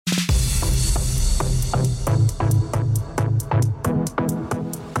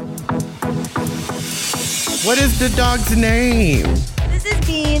What is the dog's name? This is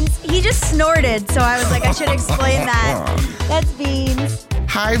Beans. He just snorted, so I was like, I should explain that. That's Beans.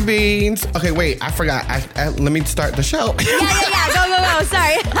 Hi, Beans. Okay, wait, I forgot. Let me start the show. Yeah. Go.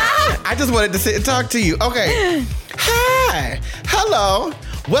 Sorry. I just wanted to sit and talk to you. Okay. Hi. Hello.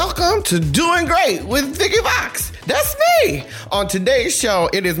 Welcome to Doing Great with Vicky Vox. That's me. On today's show,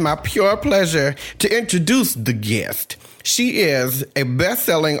 it is my pure pleasure to introduce the guest. She is a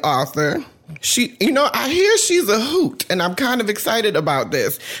best-selling author. I hear she's a hoot, and I'm kind of excited about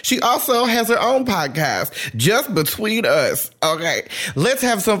this. She also has her own podcast, Just Between Us. Okay, let's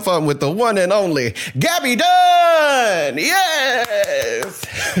have some fun with the one and only Gabby Dunn. Yes.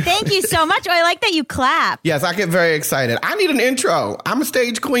 Thank you so much. Oh, I like that you clap. Yes, I get very excited. I need an intro. I'm a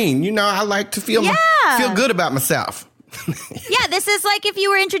stage queen. You know, I like to feel good about myself. Yeah, this is like if you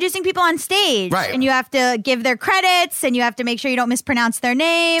were introducing people on stage. Right. And you have to give their credits and you have to make sure you don't mispronounce their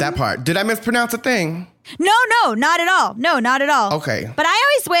name. That part. Did I mispronounce a thing? No, not at all. No, not at all. Okay. But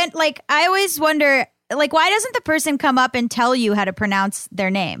I always wonder, like, why doesn't the person come up and tell you how to pronounce their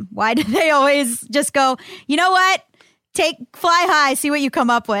name? Why do they always just go, you know what? Fly high, see what you come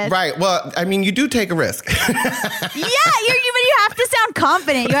up with. Right. Well, I mean, you do take a risk. But you have to sound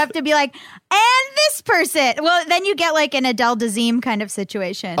confident. You have to be like, and this person. Well, then you get like an Adele Dazeem kind of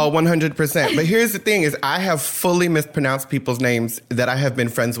situation. Oh, 100%. But here's the thing is I have fully mispronounced people's names that I have been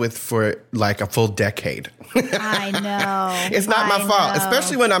friends with for like a full decade. I know. It's not my fault,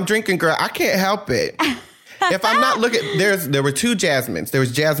 especially when I'm drinking, girl. I can't help it. If I'm not looking, there were two Jasmines. There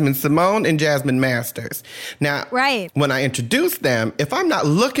was Jasmine Simone and Jasmine Masters. Now, when I introduce them, if I'm not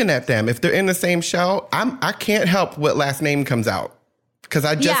looking at them, if they're in the same show, I can't help what last name comes out. Because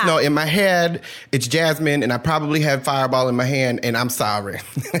I just know in my head, it's Jasmine, and I probably had Fireball in my hand, and I'm sorry.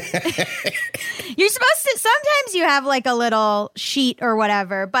 You're supposed to, sometimes you have like a little sheet or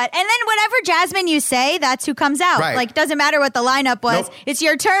whatever, and then whatever Jasmine you say, that's who comes out. Right. Like, doesn't matter what the lineup was. Nope. It's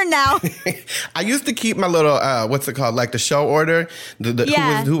your turn now. I used to keep my little, what's it called? Like the show order,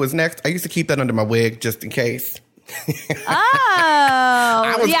 who was next. I used to keep that under my wig just in case.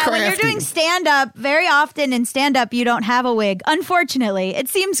 Crafty. When you're doing stand-up, very often in stand-up, you don't have a wig. Unfortunately, it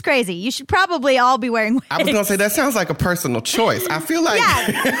seems crazy. You should probably all be wearing wigs. I was going to say, that sounds like a personal choice. I feel like...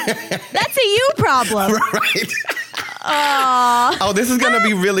 Yeah, that's a you problem. Right. Oh, this is going to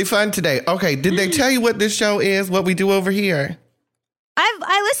be really fun today. Okay, did they tell you what this show is, what we do over here?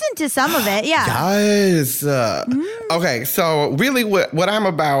 I listened to some of it, yeah. Yes. Okay, so really what I'm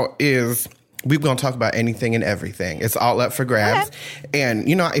about is... We're going to talk about anything and everything. It's all up for grabs. Okay. And,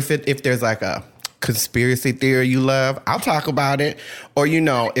 you know, if there's like a conspiracy theory you love, I'll talk about it. Or, you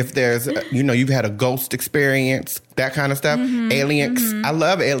know, if there's, you've had a ghost experience, that kind of stuff. Mm-hmm, aliens. Mm-hmm. I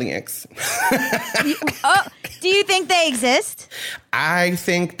love aliens. Do you think they exist? I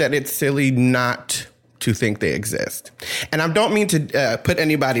think that it's silly not to think they exist. And I don't mean to put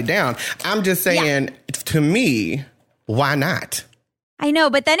anybody down. I'm just saying, to me, why not? I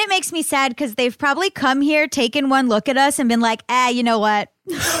know, but then it makes me sad because they've probably come here, taken one look at us and been like, you know what?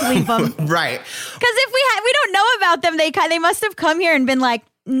 Leave them. Right. Because if we don't know about them, they must have come here and been like,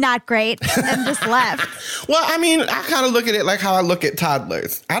 not great, and just left. Well, I mean, I kind of look at it like how I look at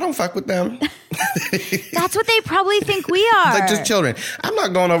toddlers. I don't fuck with them. That's what they probably think we are. Like just children. I'm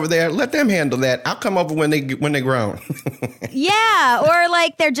not going over there. Let them handle that. I'll come over when they're grown. Yeah, or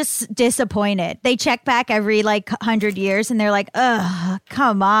like they're just disappointed. They check back every like 100 years and they're like, ugh,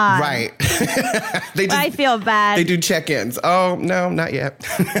 come on. Right. I feel bad. They do check-ins. Oh, no, not yet.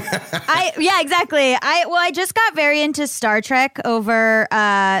 Exactly. I just got very into Star Trek over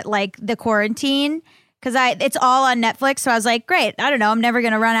like the quarantine because it's all on Netflix. So I was like, great. I don't know. I'm never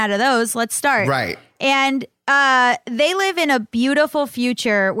going to run out of those. Let's start. Right. And they live in a beautiful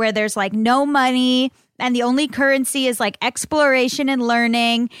future where there's like no money and the only currency is like exploration and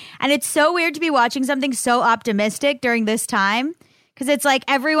learning. And it's so weird to be watching something so optimistic during this time. Because it's like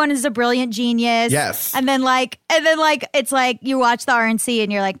everyone is a brilliant genius. Yes. And then it's like you watch the RNC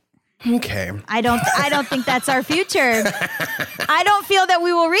and you're like, okay. I don't think that's our future. I don't feel that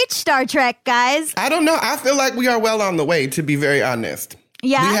we will reach Star Trek, guys. I don't know. I feel like we are well on the way, to be very honest.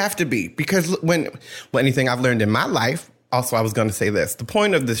 Yeah. We have to be. Because anything I've learned in my life, also I was going to say this, the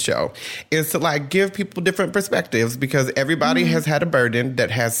point of this show is to like give people different perspectives because everybody has had a burden that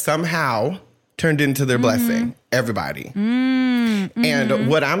has somehow turned into their blessing. Everybody. And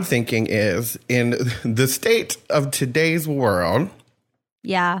what I'm thinking is in the state of today's world.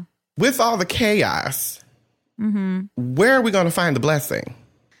 Yeah. With all the chaos, where are we going to find the blessing?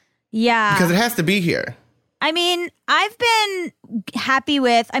 Yeah. Because it has to be here. I mean, I've been happy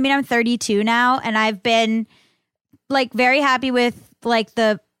with, I'm 32 now, and I've been like very happy with like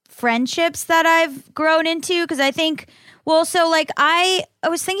the friendships that I've grown into. Because I think, well, so like I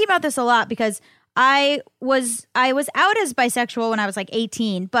was thinking about this a lot because I was out as bisexual when I was like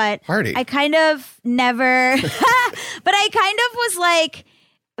 18, but Party. I kind of never, but I kind of was like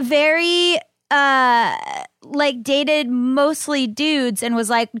very, like dated mostly dudes and was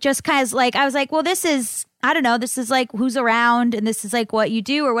like, just kind of like, I was like, well, this is, I don't know, this is like who's around and this is like what you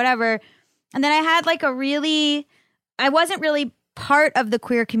do or whatever. And then I had like I wasn't really part of the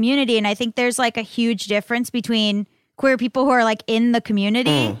queer community. And I think there's like a huge difference between queer people who are like in the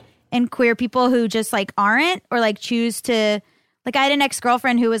community and queer people who just like aren't or like choose to, like I had an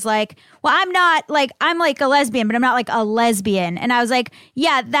ex-girlfriend who was like, well, I'm like a lesbian, but I'm not like a lesbian. And I was like,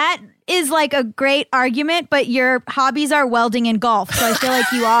 yeah, that is like a great argument, but your hobbies are welding and golf. So I feel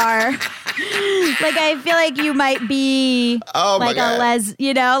like you are, like, I feel like you might be like a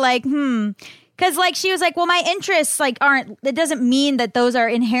you know, like, Because like she was like, well, my interests like aren't, it doesn't mean that those are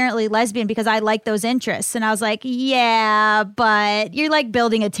inherently lesbian because I like those interests. And I was like, yeah, but you're like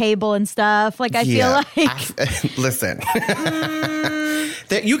building a table and stuff. Like I feel like listen.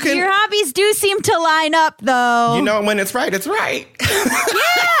 That you can, your hobbies do seem to line up though. You know, when it's right, it's right.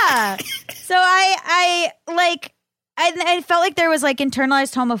 Yeah. So I felt like there was like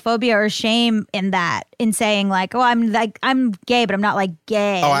internalized homophobia or shame in that, in saying like, oh, I'm gay, but I'm not like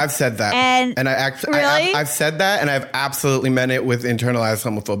gay. Oh, I've said that. And I actually, really? I've said that and I've absolutely meant it with internalized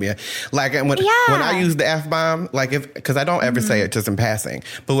homophobia. Like when I use the F-bomb, like because I don't ever say it just in passing,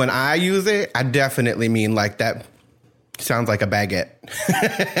 but when I use it, I definitely mean like that sounds like a baguette.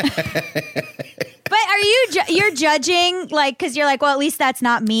 But are you're judging, like, because you're like, well, at least that's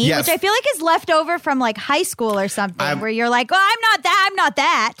not me, yes. Which I feel like is left over from like high school or something, where you're like, well, I'm not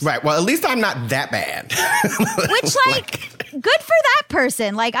that. Right. Well, at least I'm not that bad. Which good for that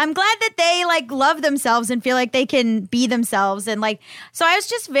person. Like, I'm glad that they like love themselves and feel like they can be themselves. And like, so I was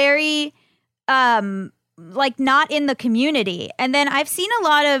just very, like not in the community. And then I've seen a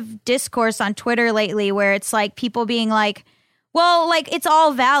lot of discourse on Twitter lately where it's like people being like, well, like, it's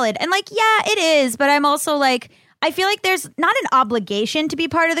all valid. And like, yeah, it is. But I'm also like, I feel like there's not an obligation to be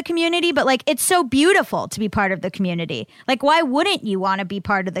part of the community, but like, it's so beautiful to be part of the community. Like, why wouldn't you want to be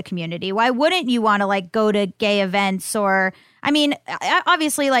part of the community? Why wouldn't you want to like go to gay events? Or, I mean,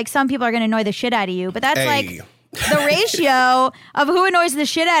 obviously, like some people are going to annoy the shit out of you, but that's like the ratio of who annoys the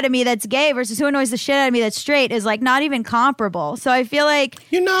shit out of me that's gay versus who annoys the shit out of me that's straight is like not even comparable. So I feel like,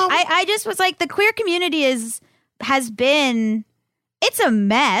 you know, I just was like, the queer community has been, it's a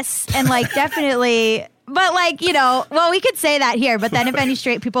mess and like definitely, but like, you know, well, we could say that here, but then if any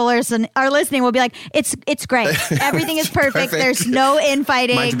straight people are listening, we'll be like, it's great. Everything is perfect. There's no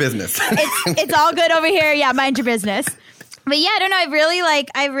infighting. Mind your business. It's all good over here. Yeah, mind your business. But yeah, I don't know.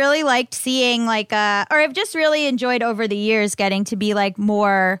 I really liked seeing like, or I've just really enjoyed over the years getting to be like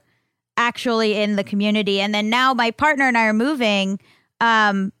more actually in the community. And then now my partner and I are moving.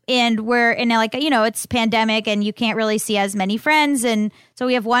 And we're in like, you know, it's pandemic and you can't really see as many friends. And so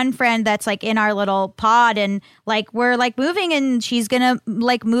we have one friend that's like in our little pod and like, we're like moving and she's going to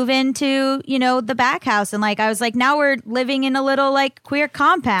like move into, you know, the back house. And like, I was like, now we're living in a little like queer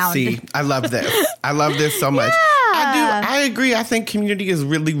compound. See, I love this. I love this so much. Yeah. I agree. I think community is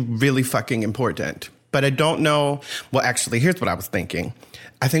really, really fucking important, but I don't know. Well, actually, here's what I was thinking.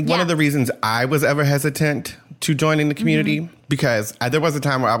 I think one of the reasons I was ever hesitant to joining the community, because there was a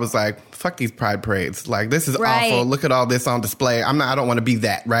time where I was like, fuck these pride parades. Like, this is awful. Look at all this on display. I don't want to be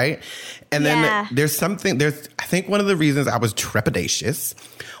that, right? And then I think one of the reasons I was trepidatious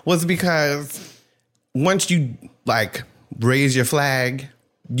was because once you, like, raise your flag,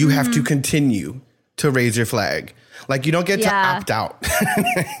 you have to continue to raise your flag. Like, you don't get to opt out.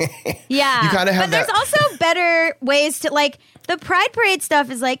 Yeah. You kind of have but there's also better ways to, like, the Pride Parade stuff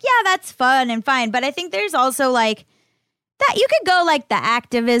is like, yeah, that's fun and fine. But I think there's also, like, that you could go, like, the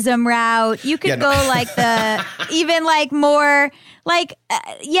activism route. You could go, like, the, even, like, more, like,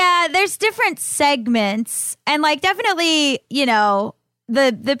 there's different segments. And, like, definitely, you know,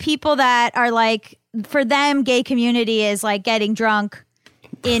 the people that are, like, for them, gay community is, like, getting drunk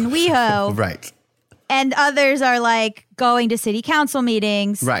in WeHo. Right. And others are like going to city council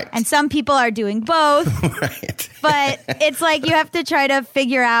meetings. Right. And some people are doing both. Right. But it's like you have to try to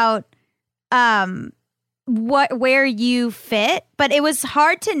figure out where you fit. But it was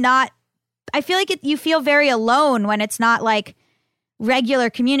hard to not, I feel like you feel very alone when it's not like regular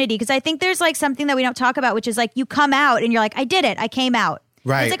community. Because I think there's like something that we don't talk about, which is like you come out and you're like, I did it. I came out.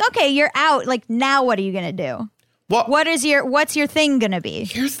 Right. It's like, okay, you're out. Like, now what are you going to do? Well, what's your thing going to be?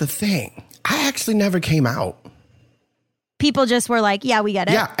 Here's the thing. I actually never came out. people just were like, yeah, we get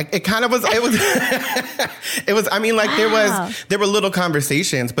it. Yeah, it kind of was. It was. It was. I mean, like there were little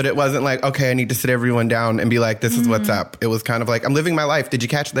conversations, but it wasn't like, okay, I need to sit everyone down and be like, this is what's up. It was kind of like, I'm living my life. Did you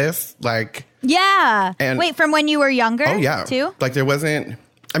catch this? Like, yeah. And wait, from when you were younger? Oh yeah, too. Like there wasn't.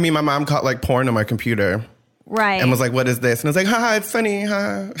 I mean, my mom caught like porn on my computer, right? And was like, what is this? And I was like, haha, it's funny,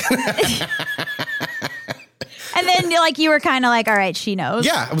 huh? And then like you were kind of like, all right, she knows.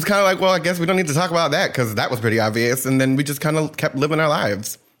 Yeah, it was kind of like, well, I guess we don't need to talk about that because that was pretty obvious. And then we just kind of kept living our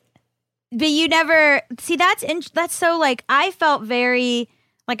lives. But you never see that's so like I felt very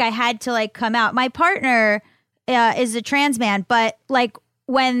like I had to like come out. My partner is a trans man, but like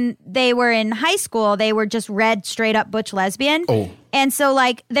when they were in high school, they were just read straight up butch lesbian. Oh. And so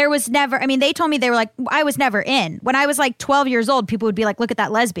like there was never, I mean, they told me they were like, I was never in. When I was like 12 years old, people would be like, look at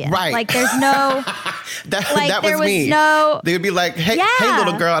that lesbian. Right. Like there's no, that was me. They would be like, hey, hey,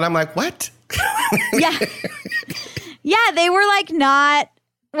 little girl. And I'm like, what? Yeah. Yeah. They were like not.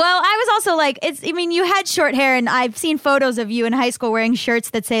 Well, I was also like, I mean, you had short hair and I've seen photos of you in high school wearing shirts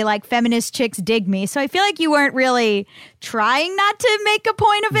that say like feminist chicks dig me. So I feel like you weren't really trying not to make a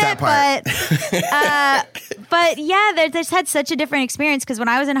point of it. But yeah, they just had such a different experience because when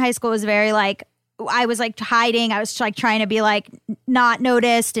I was in high school, it was very like, I was like hiding. I was like trying to be like not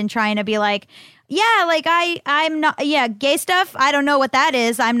noticed and trying to be like, yeah, like I'm not, yeah, gay stuff. I don't know what that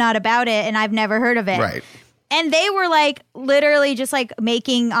is. I'm not about it and I've never heard of it. Right. And they were like literally just like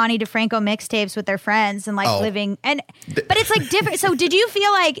making Ani DeFranco mixtapes with their friends and like living but it's like different. So did you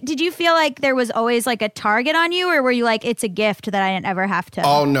feel like there was always like a target on you or were you like, it's a gift that I didn't ever have to?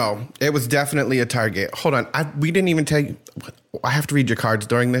 Oh no, it was definitely a target. Hold on. We didn't even tell you. I have to read your cards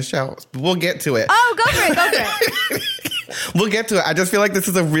during this show. We'll get to it. Oh, go for it. We'll get to it. I just feel like this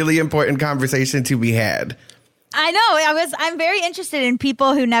is a really important conversation to be had. I know. I'm very interested in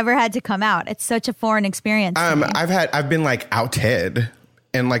people who never had to come out. It's such a foreign experience. I've been like outed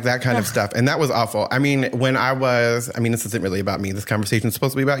and like that kind of stuff. And that was awful. I mean, this isn't really about me. This conversation is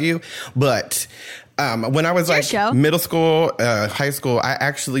supposed to be about you. But when I was like middle school, high school, I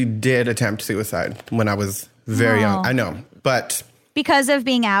actually did attempt suicide when I was very young. I know. But because of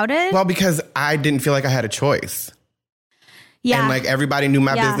being outed? Well, because I didn't feel like I had a choice. Yeah. And like everybody knew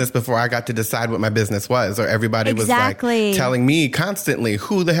my business before I got to decide what my business was, or everybody was like telling me constantly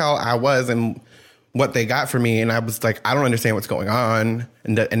who the hell I was and what they got for me. And I was like, I don't understand what's going on.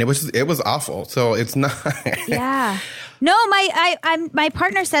 And it was awful. So it's not. Yeah. No, my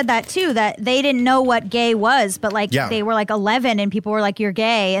partner said that too, that they didn't know what gay was, but like they were like 11 and people were like, you're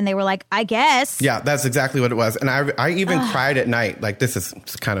gay. And they were like, I guess. Yeah, that's exactly what it was. And I even cried at night. Like, this is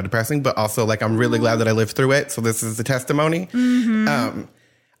kind of depressing, but also like, I'm really glad that I lived through it. So this is the testimony. Mm-hmm.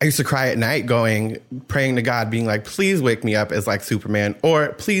 I used to cry at night praying to God, being like, please wake me up as like Superman or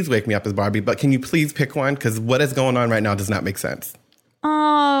please wake me up as Barbie. But can you please pick one? Because what is going on right now does not make sense.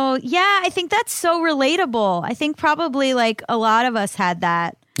 Oh, yeah. I think that's so relatable. I think probably like a lot of us had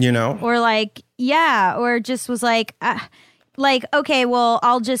that. You know? Or like, yeah. Or just was like, okay, well,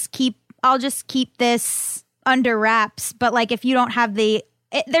 I'll just keep this under wraps. But like, if you don't have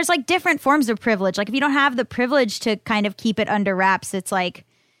there's like different forms of privilege. Like if you don't have the privilege to kind of keep it under wraps, it's like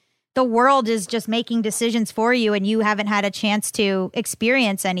the world is just making decisions for you and you haven't had a chance to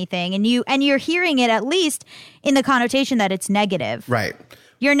experience anything. And you're hearing it at least in the connotation that it's negative. Right.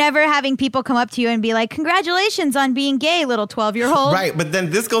 You're never having people come up to you and be like, congratulations on being gay, little 12-year-old. Right. But then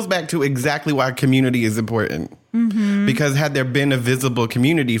this goes back to exactly why community is important. Mm-hmm. Because had there been a visible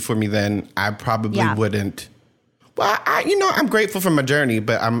community for me, then I probably wouldn't. Well, I'm grateful for my journey,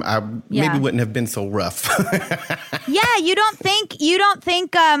 but I maybe wouldn't have been so rough. Yeah, you don't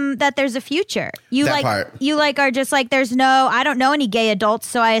think that there's a future. You are just like, there's I don't know any gay adults,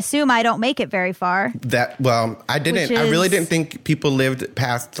 so I assume I don't make it very far. I didn't. I really didn't think people lived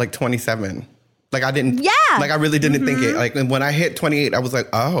past like 27. Like I didn't. Yeah. Like I really didn't think it. Like when I hit 28, I was like,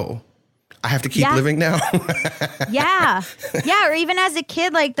 oh. I have to keep living now. Yeah. Or even as a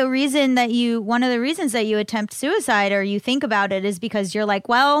kid, like one of the reasons that you attempt suicide or you think about it is because you're like,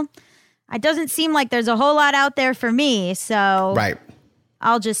 well, it doesn't seem like there's a whole lot out there for me. So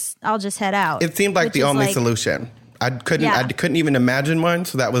I'll just head out. It seemed like the only solution. I couldn't even imagine one.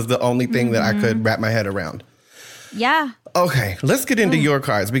 So that was the only thing that I could wrap my head around. Yeah. Okay. Let's get into your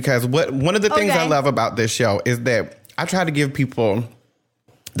cards because one of the things I love about this show is that I try to give people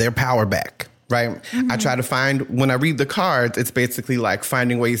their power back, right? Mm-hmm. I try to find, when I read the cards, it's basically like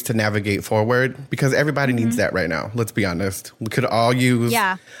finding ways to navigate forward because everybody needs that right now. Let's be honest. We could all use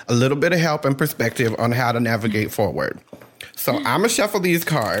a little bit of help and perspective on how to navigate forward. So I'm going to shuffle these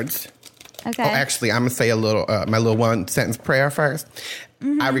cards. Okay. Oh, actually, I'm going to say my little one sentence prayer first.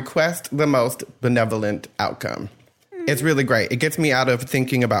 Mm-hmm. I request the most benevolent outcome. It's really great. It gets me out of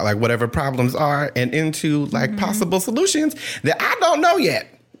thinking about like whatever problems are and into like possible solutions that I don't know yet.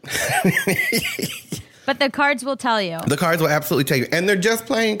 But the cards will tell you. The cards will absolutely tell you. And they're just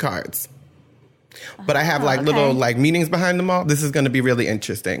playing cards. But I have like little like meanings behind them all. This is going to be really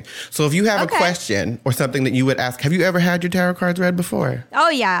interesting. So if you have a question or something that you would ask, have you ever had your tarot cards read before? Oh,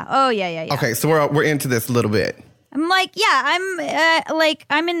 yeah. Okay, so we're into this a little bit. I'm like,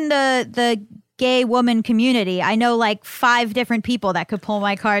 I'm in the gay woman community. I know like 5 different people that could pull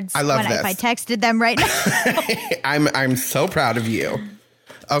my cards. I love this. If I texted them right now. I'm so proud of you.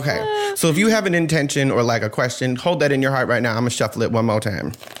 Okay, so if you have an intention or like a question, hold that in your heart right now. I'm going to shuffle it one more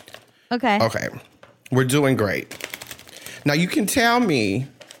time. Okay. We're doing great. Now you can tell me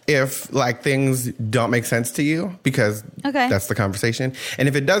if like things don't make sense to you because that's the conversation. And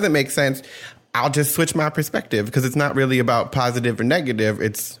if it doesn't make sense, I'll just switch my perspective because it's not really about positive or negative.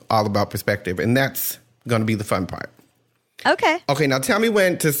 It's all about perspective. And that's going to be the fun part. Okay, now tell me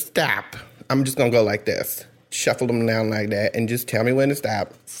when to stop. I'm just going to go like this. Shuffle them down like that and just tell me when to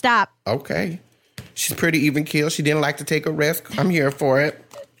stop. Stop. Okay. She's pretty even keel. She didn't like to take a risk. I'm here for it.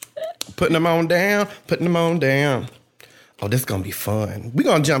 Putting them on down. Oh, this is going to be fun. We're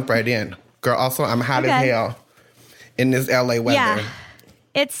going to jump right in. Girl, also, I'm hot as hell in this LA weather. Yeah.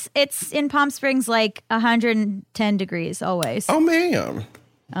 It's in Palm Springs like 110 degrees always. Oh, ma'am.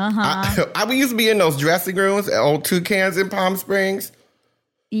 I used to be in those dressing rooms at Old Toucans in Palm Springs.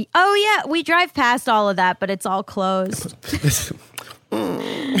 Oh, yeah. We drive past all of that, but it's all closed.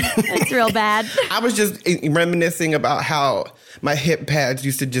 It's real bad. I was just reminiscing about how my hip pads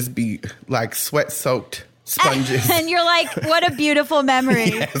used to just be like sweat-soaked sponges. And you're like, what a beautiful memory.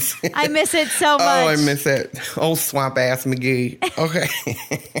 Yes. I miss it so much. Oh, I miss it. Oh, swamp-ass McGee. Okay.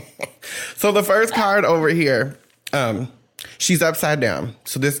 So the first card over here, she's upside down.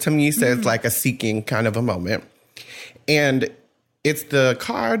 So this to me says like a seeking kind of a moment. And it's the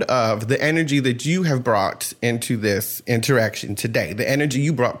card of the energy that you have brought into this interaction today, the energy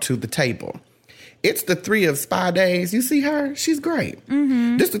you brought to the table. It's the 3 of Spades. You see her? She's great.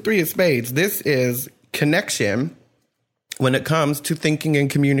 This is the 3 of Spades. This is connection when it comes to thinking and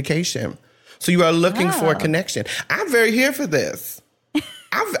communication. So you are looking for a connection. I'm very here for this.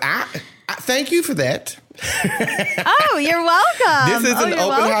 I thank you for that. Oh, you're welcome. This is an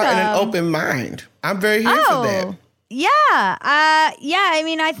open heart and an open mind. I'm very here for that. Yeah. I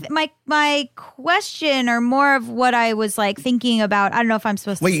mean, my question or more of what I was like thinking about, I don't know if I'm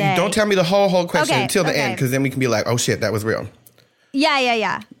supposed to say. Wait, don't tell me the whole question until the end, because then we can be like, oh shit, that was real.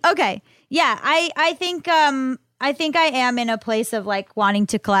 Yeah. Okay. Yeah. I think I am in a place of like wanting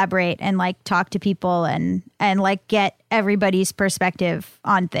to collaborate and like talk to people and like get everybody's perspective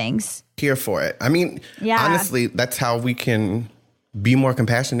on things. Here for it. I mean, honestly, that's how we can be more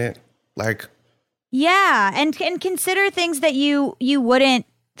compassionate. Like, yeah, and consider things that you wouldn't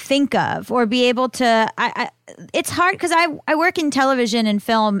think of or be able to. It's hard because I work in television and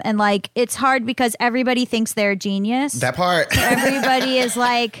film, and like it's hard because everybody thinks they're a genius. That part. Everybody is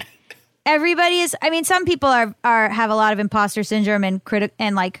like, I mean, some people are have a lot of imposter syndrome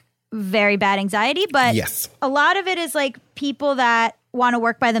and like very bad anxiety, but a lot of it is like people that want to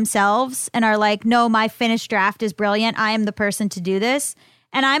work by themselves and are like, no, my finished draft is brilliant. I am the person to do this,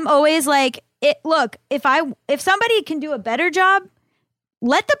 and I'm always like. Look, if somebody can do a better job,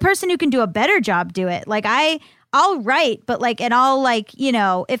 let the person who can do a better job do it. Like I'll write, but like, and I'll like, you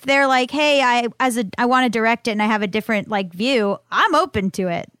know, if they're like, hey, I want to direct it and I have a different like view, I'm open to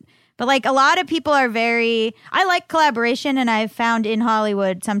it. But like a lot of people are I like collaboration, and I've found in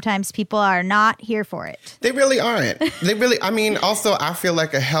Hollywood sometimes people are not here for it. They really aren't. I mean, also I feel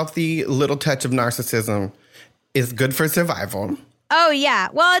like a healthy little touch of narcissism is good for survival. Oh, yeah.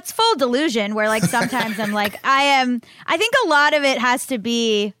 Well, it's full delusion where like sometimes I'm like, I think a lot of it has to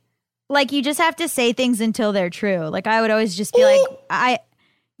be like you just have to say things until they're true. Like I would always just be like,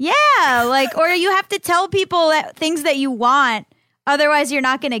 like, or you have to tell people that things that you want. Otherwise, you're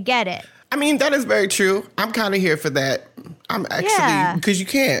not going to get it. I mean, that is very true. I'm kind of here for that. I'm actually, because you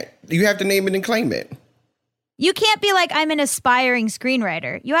can't. You have to name it and claim it. You can't be like, I'm an aspiring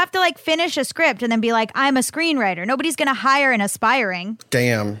screenwriter. You have to like finish a script and then be like, I'm a screenwriter. Nobody's going to hire an aspiring.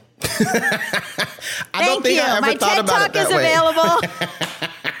 Damn. I don't think I ever My thought TED about Talk it that is way. available.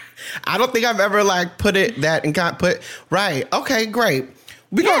 I don't think I've ever like put it that and got put right. Okay, great.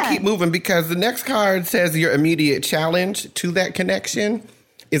 We're going to keep moving because the next card says your immediate challenge to that connection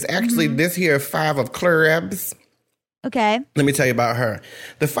is actually this here 5 of clubs. Okay. Let me tell you about her.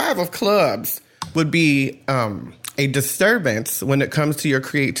 The 5 of clubs would be a disturbance when it comes to your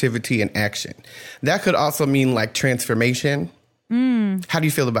creativity and action. That could also mean like transformation. How do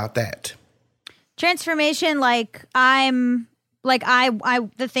you feel about that? Transformation, like I'm like I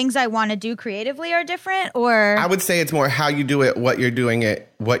the things I want to do creatively are different, or I would say it's more how you do it, what you're doing,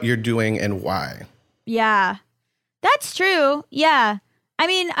 and why. Yeah, that's true. Yeah. I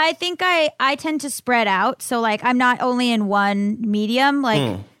mean, I think I tend to spread out. So like I'm not only in one medium.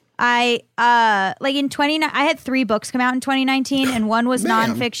 Like I had 3 books come out in 2019 and one was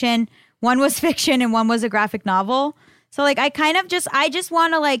nonfiction, one was fiction, and one was a graphic novel. So like I just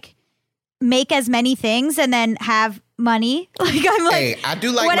want to like make as many things and then have money. Like I'm like, hey, I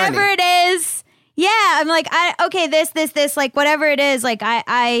do like whatever money. it is. Yeah. I'm like, this, like whatever it is. Like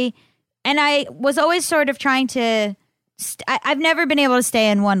I was always sort of trying to, I've never been able to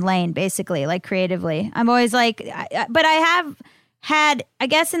stay in one lane, basically, like creatively. I'm always like, but I have had, I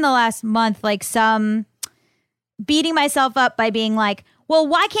guess in the last month, like some beating myself up by being like, well,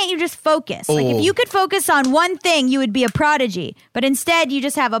 why can't you just focus? Like if you could focus on one thing, you would be a prodigy. But instead, you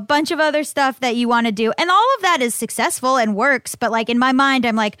just have a bunch of other stuff that you want to do. And all of that is successful and works. But like in my mind,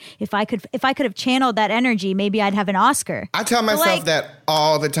 I'm like, if I could have channeled that energy, maybe I'd have an Oscar. I tell myself that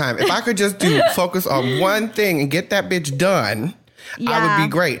all the time. If I could just focus on one thing and get that bitch done, I would be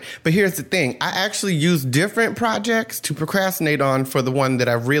great. But here's the thing. I actually use different projects to procrastinate on for the one that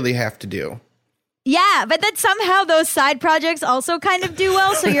I really have to do. Yeah, but then somehow those side projects also kind of do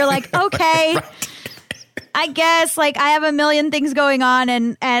well. So you're like, okay, I guess like I have a million things going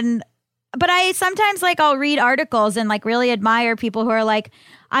on but I sometimes like I'll read articles and like really admire people who are like,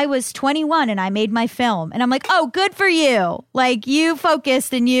 I was 21 and I made my film. And I'm like, oh, good for you. Like you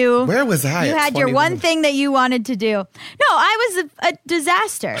focused and Where was I? You had your one thing that you wanted to do. No, I was a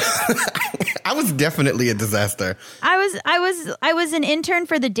disaster. I was definitely a disaster. I was an intern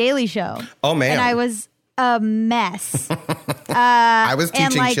for The Daily Show. Oh, man. And I was a mess. I was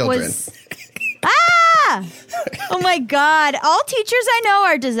teaching children. Oh my God! All teachers I know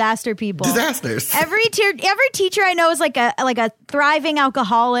are disaster people. Disasters. Every teacher I know is like a thriving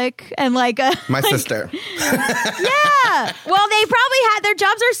alcoholic and like a my sister. Yeah. Well, they probably had their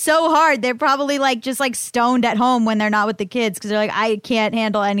jobs are so hard. They're probably like just like stoned at home when they're not with the kids because they're like, I can't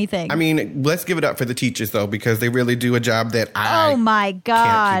handle anything. I mean, let's give it up for the teachers though, because they really do a job that oh my God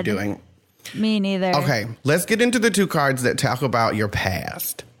can't keep doing. Me neither. Okay, let's get into the 2 cards that talk about your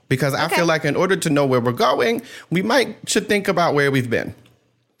past. Because I feel like in order to know where we're going, we should think about where we've been.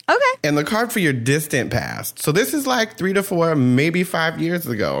 Okay. And the card for your distant past. So this is like 3 to 4, maybe 5 years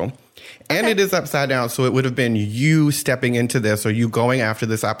ago. And it is upside down. So it would have been you stepping into this or you going after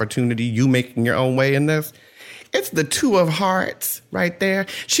this opportunity, you making your own way in this. It's the 2 of hearts right there.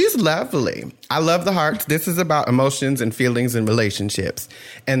 She's lovely. I love the hearts. This is about emotions and feelings and relationships.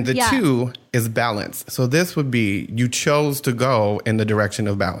 And the 2 is balance. So this would be you chose to go in the direction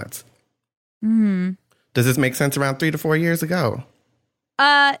of balance. Mm-hmm. Does this make sense around 3 to 4 years ago?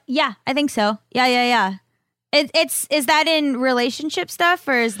 Yeah, I think so. Yeah. Is that in relationship stuff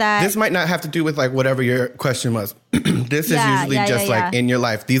or is that? This might not have to do with like whatever your question was. This is usually just like in your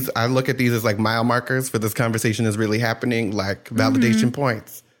life. I look at these as like mile markers for this conversation is really happening, like validation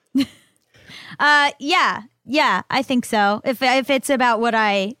points. Yeah, I think so. If it's about what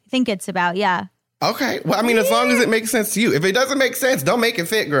I think it's about, yeah. Okay. Well, I mean, as long as it makes sense to you. If it doesn't make sense, don't make it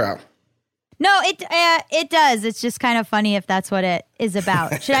fit, girl. No, it does. It's just kind of funny if that's what it is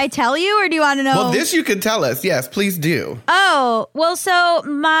about. Should I tell you or do you want to know? Well, this you could tell us. Yes, please do. Oh, well, so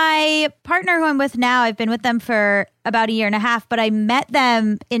my partner who I'm with now, I've been with them for about 1.5 years, but I met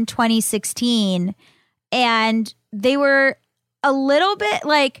them in 2016 and they were a little bit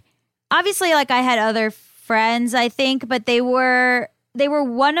like, obviously like I had other friends, I think, but they were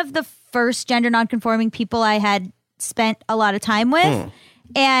one of the first gender nonconforming people I had spent a lot of time with.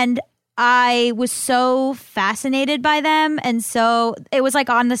 And I was so fascinated by them. And so it was like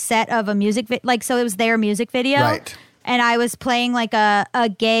on the set of a music so it was their music video. Right. And I was playing like a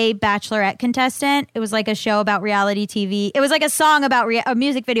gay bachelorette contestant. It was like a show about reality TV. It was like a song about a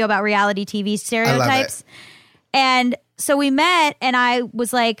music video about reality TV stereotypes. I love it. And so we met and I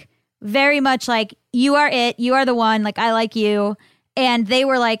was like very much like, you are it. You are the one. Like, I like you. And they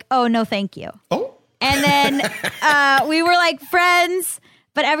were like, oh, no, thank you. Oh. And then we were like friends.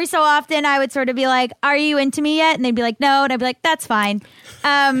 But every so often I would sort of be like, are you into me yet? And they'd be like, no. And I'd be like, that's fine.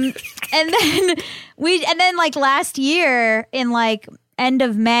 And then like last year in like end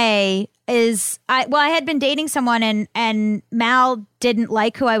of May I had been dating someone and Mal didn't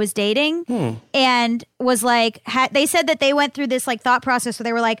like who I was dating and was like, they said that they went through this like thought process where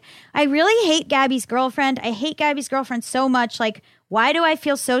they were like, I really hate Gabby's girlfriend. I hate Gabby's girlfriend so much. Like, why do I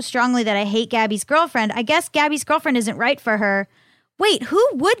feel so strongly that I hate Gabby's girlfriend? I guess Gabby's girlfriend isn't right for her. wait, who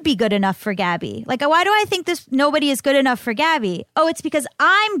would be good enough for Gabby? Like, why do I think nobody is good enough for Gabby? Oh, it's because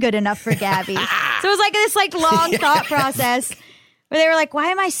I'm good enough for Gabby. So it was like this like long thought process where they were like, why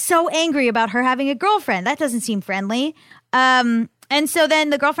am I so angry about her having a girlfriend? That doesn't seem friendly. And so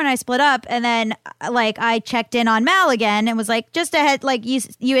then the girlfriend and I split up, and then like I checked in on Mal again and was like, just ahead, like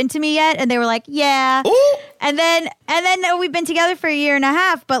you into me yet? And they were like, yeah. Ooh. And then we've been together for a year and a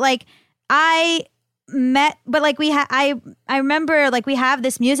half, but like I remember like we have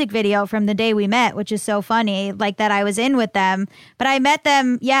this music video from the day we met, which is so funny, like that I was in with them, but I met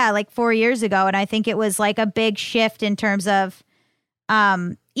them, like 4 years ago. And I think it was like a big shift in terms of,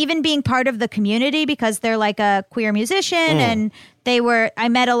 even being part of the community because they're like a queer musician and I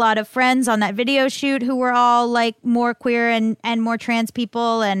met a lot of friends on that video shoot who were all like more queer and more trans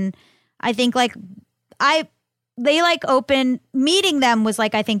people. And I think like meeting them was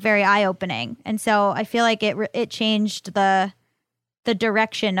like, I think very eye opening. And so I feel like it changed the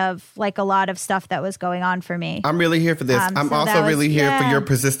direction of like a lot of stuff that was going on for me. I'm really here for this. I'm also really here for your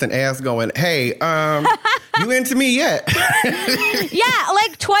persistent ass going, hey, you into me yet? Yeah,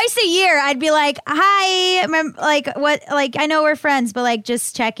 like twice a year I'd be like, hi, like what, like I know we're friends, but like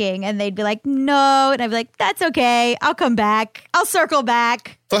just checking. And they'd be like, no. And I'd be like, that's okay. I'll come back. I'll circle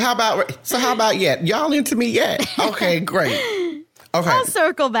back. So how about yet? Y'all into me yet? Okay, great. Okay. I'll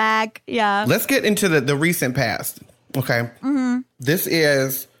circle back. Yeah. Let's get into the recent past. Okay. Mm-hmm. This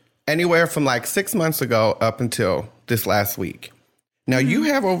is anywhere from like 6 months ago up until this last week. Now you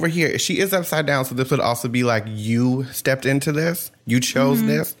have over here, she is upside down. So this would also be like you stepped into this. You chose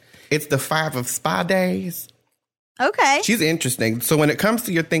this. It's the 5 of Spades. Okay. She's interesting. So when it comes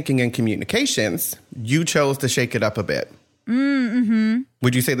to your thinking and communications, you chose to shake it up a bit. Mm-hmm.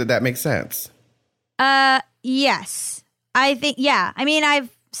 Would you say that makes sense? Yes. I think, yeah. I mean, I've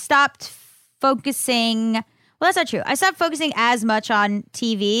stopped focusing. Well, that's not true. I stopped focusing as much on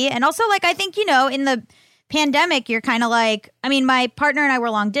TV. And also, like, I think, in the pandemic, you're kind of like, I mean, my partner and I were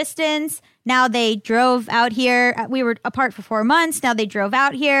long distance. Now they drove out here. We were apart for 4 months. Now they drove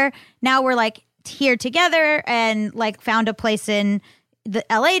out here. Now we're like here together and like found a place in the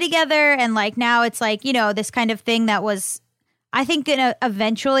LA together. And like now it's like, this kind of thing that was, I think, gonna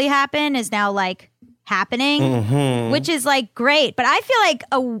eventually happen is now like happening, which is like great. But I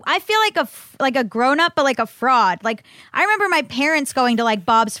feel like a grown up, but like a fraud. Like I remember my parents going to like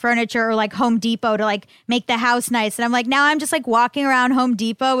Bob's Furniture or like Home Depot to like make the house nice, and I'm like, now I'm just like walking around Home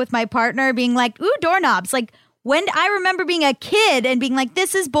Depot with my partner, being like, ooh, doorknobs. Like when I remember being a kid and being like,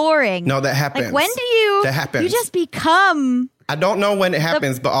 this is boring. No, that happens. Like when do you? That happens. You just become. I don't know when it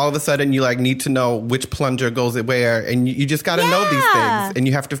happens, but all of a sudden you like need to know which plunger goes where, and you just got to know these things, and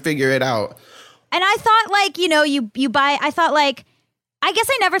you have to figure it out. And I thought like, you buy, I thought like, I guess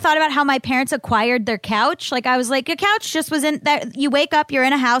I never thought about how my parents acquired their couch. Like I was like, a couch just was in that. You wake up, you're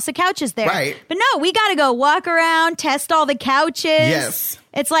in a house, a couch is there. Right. But no, we got to go walk around, test all the couches. Yes.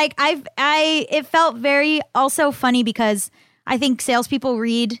 It's like, it felt very also funny because I think salespeople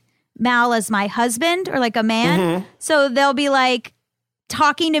read Mal as my husband or like a man. Mm-hmm. So they'll be like,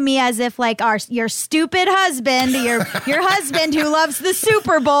 talking to me as if like your stupid husband, your husband who loves the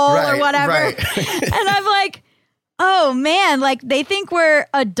Super Bowl or whatever. Right. And I'm like, oh man, like they think we're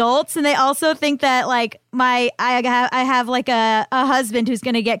adults, and they also think that like I have like a husband who's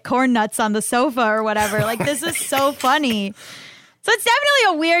gonna get corn nuts on the sofa or whatever. Like this is so funny. So it's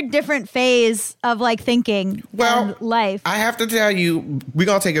definitely a weird, different phase of like thinking and life. I have to tell you, we're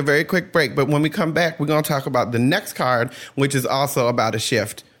going to take a very quick break. But when we come back, we're going to talk about the next card, which is also about a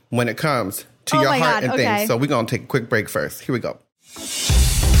shift when it comes to your heart and things. So we're going to take a quick break first. Here we go.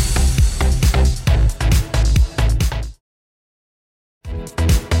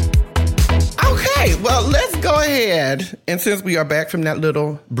 Okay, well, let's go ahead. And since we are back from that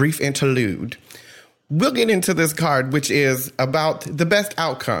little brief interlude, we'll get into this card, which is about the best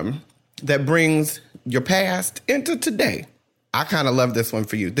outcome that brings your past into today. I kind of love this one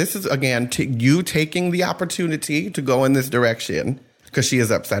for you. This is, again, you taking the opportunity to go in this direction because she is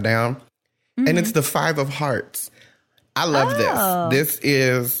upside down. Mm-hmm. And it's the 5 of Hearts. I love this. This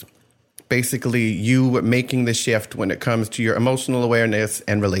is basically you making the shift when it comes to your emotional awareness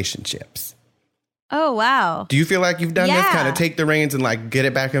and relationships. Oh, wow. Do you feel like you've done this? Kind of take the reins and like get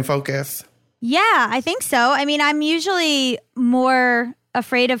it back in focus? Yeah, I think so. I mean, I'm usually more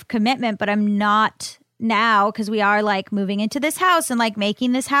afraid of commitment, but I'm not now because we are like moving into this house and like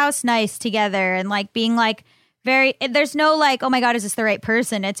making this house nice together and like being like there's no like, oh my God, is this the right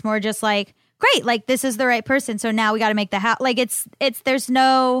person? It's more just like, great, like this is the right person. So now we got to make the house. Like there's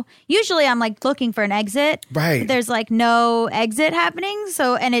no, usually I'm like looking for an exit. Right. There's like no exit happening.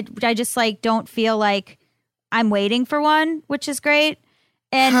 So, I just like don't feel like I'm waiting for one, which is great.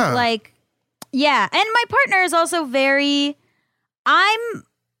 And like, yeah. And my partner is also very,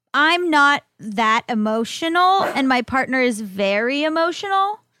 I'm not that emotional, and my partner is very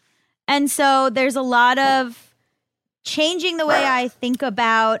emotional. And so there's a lot of changing the way I think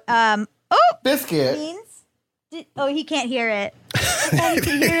about, Biscuit. beans. He can't hear it. I thought he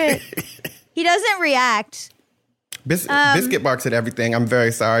could hear it. He doesn't react. Biscuit barks at everything. I'm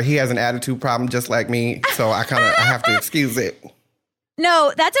very sorry. He has an attitude problem just like me, so I have to excuse it.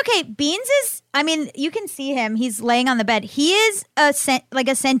 No, that's okay. Beans is, I mean, you can see him. He's laying on the bed. He is like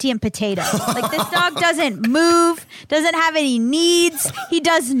a sentient potato. Like, this dog doesn't move, doesn't have any needs. He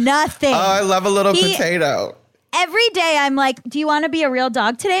does nothing. Oh, I love a little potato. Every day I'm like, do you want to be a real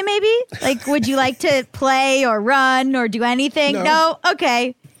dog today, maybe? Like, would you like to play or run or do anything? No?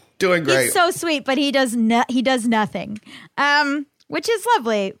 Okay. Doing great. He's so sweet, but he does nothing. Which is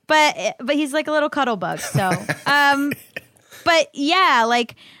lovely. But he's like a little cuddle bug, so but yeah,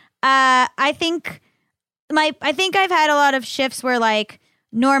 like I think I've had a lot of shifts where, like,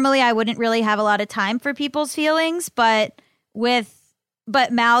 normally I wouldn't really have a lot of time for people's feelings, but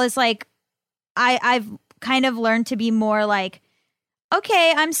Mal is like, I've kind of learned to be more like,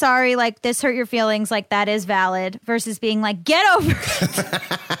 okay, I'm sorry, like, this hurt your feelings, like, that is valid, versus being like, get over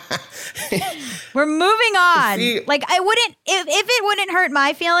it. We're moving on. See, like, I wouldn't, if it wouldn't hurt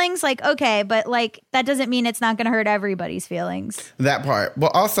my feelings, like, okay, but like, that doesn't mean it's not going to hurt everybody's feelings. That part.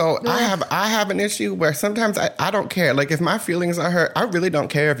 Well, also, I have an issue where sometimes I don't care. Like, if my feelings are hurt, I really don't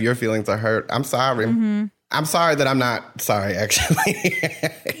care if your feelings are hurt. I'm sorry. Mm-hmm. I'm sorry that I'm not sorry, actually.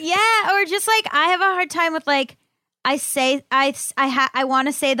 Yeah, or just like, I have a hard time with, like, I want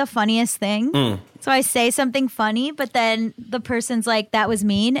to say the funniest thing. So I say something funny, but then the person's like, that was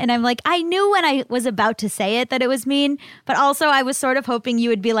mean. And I'm like, I knew when I was about to say it that it was mean. But also I was sort of hoping you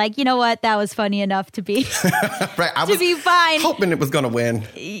would be like, you know what? That was funny enough to be, right. I was be fine. Hoping it was going to win.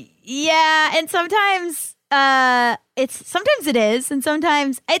 Yeah. And sometimes sometimes it is. And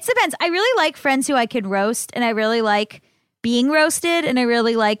sometimes it depends. I really like friends who I can roast, and I really like being roasted, and I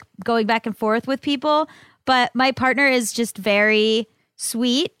really like going back and forth with people. But my partner is just very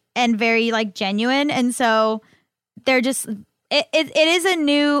sweet and very, like, genuine. And so they're just,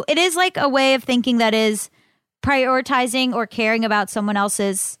 it is like a way of thinking that is prioritizing or caring about someone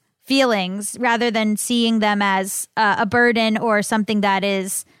else's feelings rather than seeing them as a burden or something that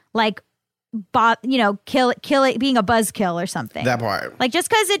is like, kill it, being a buzzkill or something. That part. Like, just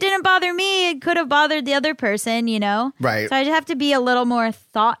because it didn't bother me, it could have bothered the other person, you know? Right. So I just have to be a little more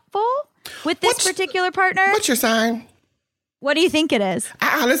thoughtful with this particular partner. What's your sign? What do you think it is?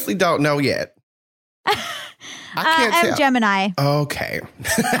 I honestly don't know yet. I can't tell. I'm Gemini. Okay.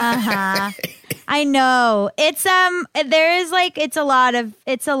 I know. It's it's a lot of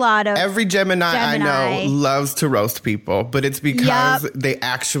Every Gemini I know loves to roast people, but it's because they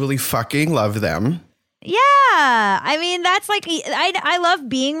actually fucking love them. Yeah. I mean, that's like, I love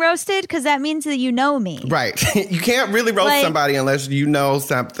being roasted because that means that you know me. Right. You can't really roast somebody unless you know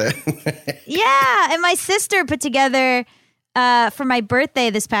something. Yeah. And my sister put together, for my birthday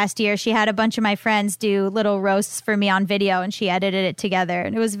this past year, she had a bunch of my friends do little roasts for me on video, and she edited it together.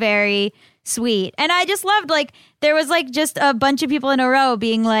 And it was very sweet. And I just loved, like, there was like just a bunch of people in a row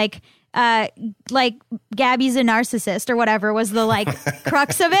being like Gabby's a narcissist or whatever was the, like,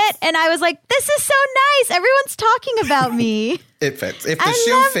 crux of it. And I was like, this is so nice. Everyone's talking about me. It fits. If the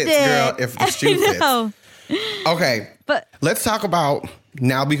shoe fits, girl. If the shoe fits. Okay. But let's talk about,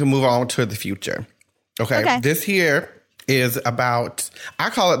 now we can move on to the future. Okay. This here is about, I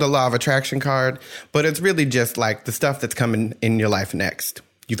call it the law of attraction card, but it's really just like the stuff that's coming in your life next.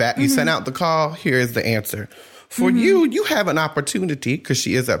 You sent out the call. Here is the answer. For you have an opportunity, because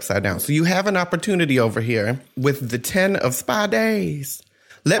she is upside down. So you have an opportunity over here with the 10 of spades.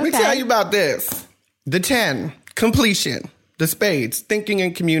 Let me tell you about this. The 10, completion. The spades, thinking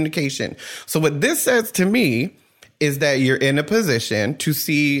and communication. So what this says to me is that you're in a position to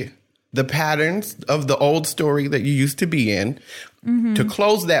see the patterns of the old story that you used to be in, to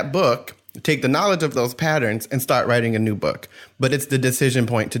close that book, take the knowledge of those patterns, and start writing a new book. But it's the decision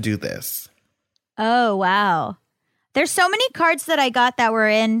point to do this. Oh, wow. There's so many cards that I got that were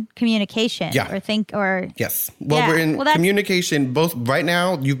in communication. Yeah. Yes. Well, we're in communication. Both right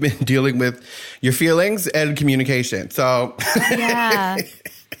now, you've been dealing with your feelings and communication. So yeah.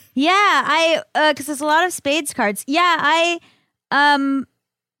 Yeah, because there's a lot of spades cards. Yeah, I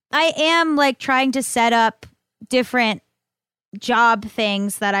am, like, trying to set up different job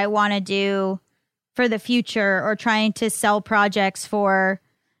things that I want to do for the future, or trying to sell projects for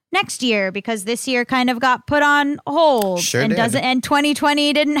next year because this year kind of got put on hold Sure and did. and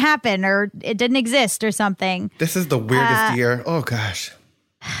 2020 didn't happen or it didn't exist or something. This is the weirdest year. Oh gosh.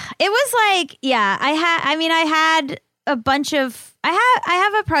 It was like, yeah, I had a bunch of I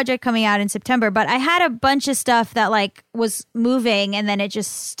have a project coming out in September, but I had a bunch of stuff that like was moving and then it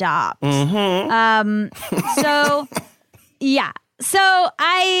just stopped. So yeah. So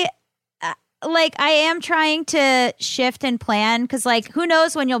I am trying to shift and plan because like who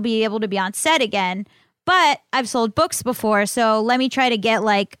knows when you'll be able to be on set again. But I've sold books before, so let me try to get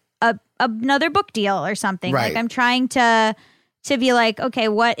like another book deal or something. Right. Like I'm trying to be like, okay,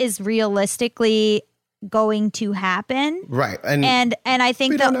 what is realistically going to happen? Right. And I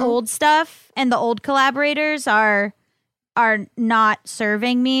think the old stuff and the old collaborators are not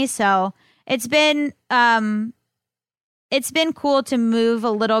serving me. So it's been cool to move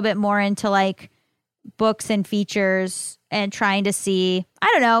a little bit more into like books and features and trying to see, I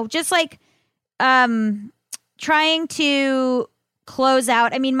don't know, just like trying to close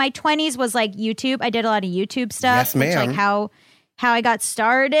out. I mean, my 20s was like YouTube. I did a lot of YouTube stuff. Yes, ma'am. Which, like how I got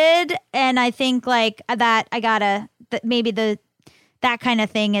started. And I think like that I gotta, maybe that kind of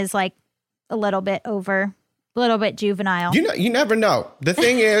thing is like a little bit juvenile. You never know. The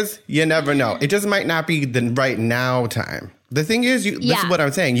thing is, you never know. It just might not be the right now time. The thing is, this is what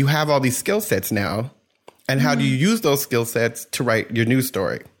I'm saying. You have all these skill sets now. And how do you use those skill sets to write your new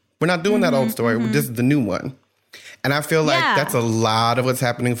story? We're not doing that old story. This is the new one. And I feel like that's a lot of what's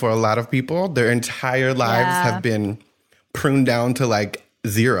happening for a lot of people. Their entire lives have been pruned down to like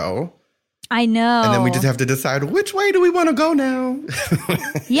 0. I know. And then we just have to decide which way do we want to go now?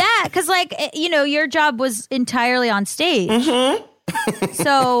 Yeah, because like, your job was entirely on stage.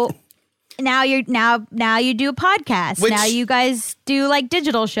 So now you do a podcast. Now you guys do like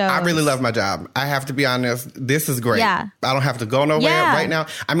digital shows. I really love my job. I have to be honest. This is great. Yeah. I don't have to go nowhere right now.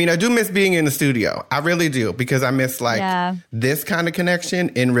 I mean, I do miss being in the studio. I really do because I miss like this kind of connection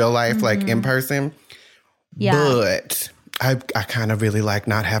in real life, like in person. Yeah. But I kind of really like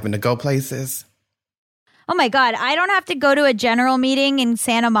not having to go places. Oh my God, I don't have to go to a general meeting in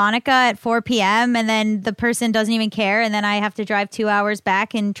Santa Monica at 4 p.m. and then the person doesn't even care. And then I have to drive 2 hours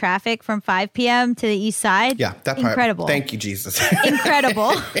back in traffic from 5 p.m. to the east side. Yeah, that part. Incredible. Thank you, Jesus.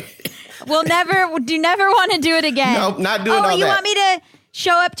 Incredible. We'll never want to do it again. Nope, not doing all that. Oh, you want me to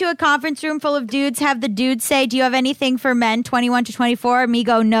show up to a conference room full of dudes, have the dudes say, do you have anything for men 21 to 24? Me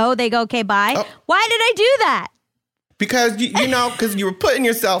go, no. They go, okay, bye. Oh. Why did I do that? Because, because you were putting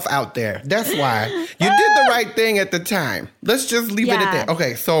yourself out there. That's why. You did the right thing at the time. Let's just leave it at that.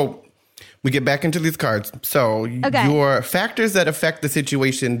 Okay, so we get back into these cards. So your factors that affect the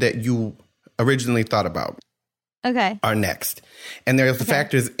situation that you originally thought about are next. And there's the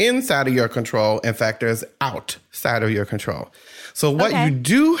factors inside of your control and factors outside of your control. So what you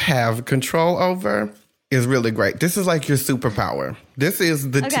do have control over is really great. This is like your superpower. This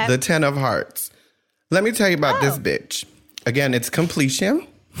is the 10 of hearts. Let me tell you about this bitch. Again, it's completion.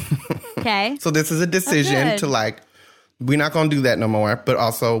 Okay. So this is a decision to like, we're not going to do that no more, but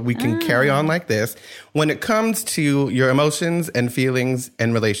also we can carry on like this. When it comes to your emotions and feelings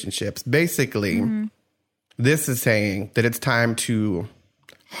and relationships, basically, this is saying that it's time to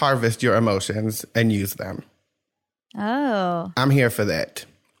harvest your emotions and use them. Oh. I'm here for that.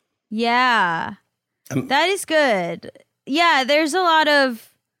 Yeah. That is good. Yeah, there's a lot of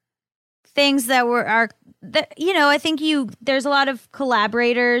things that I think there's a lot of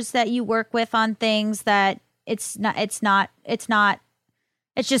collaborators that you work with on things that it's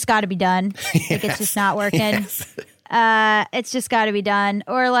just got to be done. Like it's just not working. It's just got to be done.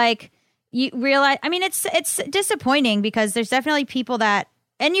 Or like you realize, I mean, it's disappointing because there's definitely people that,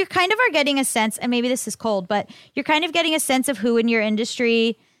 and you kind of are getting a sense, and maybe this is cold, but you're kind of getting a sense of who in your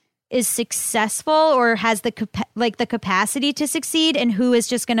industry is successful or has the capacity to succeed and who is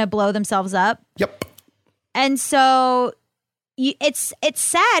just going to blow themselves up. Yep. And so it's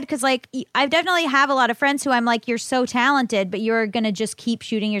sad because like I definitely have a lot of friends who I'm like, you're so talented, but you're going to just keep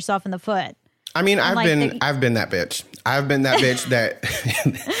shooting yourself in the foot. I mean, I've been that bitch. I've been that bitch that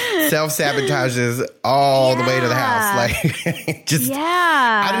self-sabotages all the way to the house. Like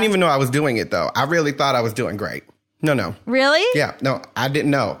I didn't even know I was doing it though. I really thought I was doing great. No. Really? Yeah. No, I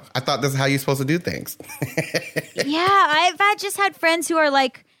didn't know. I thought this is how you're supposed to do things. Yeah. I've just had friends who are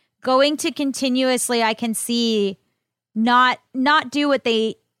like going to continuously, I can see, not do what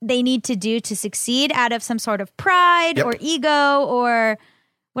they need to do to succeed out of some sort of pride or ego or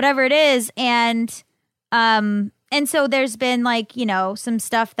whatever it is. And so there's been like, some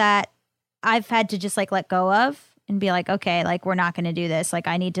stuff that I've had to just like let go of and be like, okay, like we're not going to do this. Like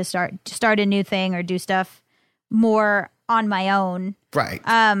I need to start a new thing or do stuff more on my own. Right.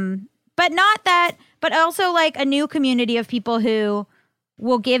 But not that, but also like a new community of people who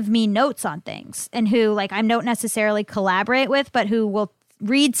will give me notes on things and who like I don't necessarily collaborate with, but who will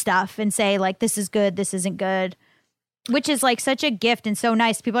read stuff and say like, this is good, this isn't good, which is like such a gift and so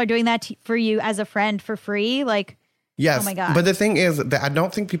nice. People are doing that for you as a friend for free. Like, yes. Oh my God. But the thing is that I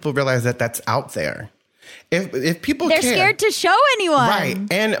don't think people realize that that's out there. If people they're care, scared to show anyone. Right.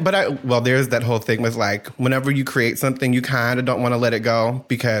 But there's that whole thing with like, whenever you create something, you kind of don't want to let it go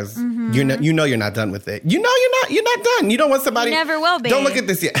because you're not done with it. You're not done. You don't want somebody. You never will be. Don't look at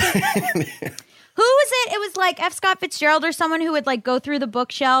this yet. Who was it? It was like F. Scott Fitzgerald or someone who would like go through the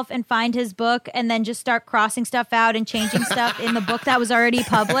bookshelf and find his book and then just start crossing stuff out and changing stuff in the book that was already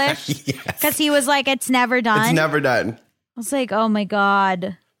published. Because he was like, it's never done. It's never done. I was like, oh my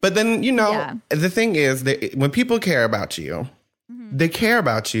God. But then, the thing is that when people care about you, they care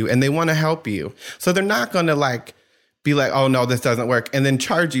about you and they want to help you. So they're not going to like be like, oh, no, this doesn't work. And then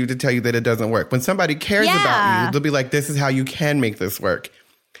charge you to tell you that it doesn't work. When somebody cares about you, they'll be like, this is how you can make this work.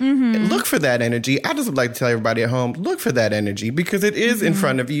 Look for that energy. I just would like to tell everybody at home, look for that energy because it is in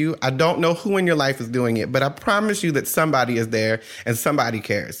front of you. I don't know who in your life is doing it, but I promise you that somebody is there and somebody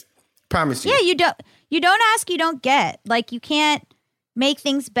cares. Promise you. Yeah, you don't ask, you don't get. Like you can't make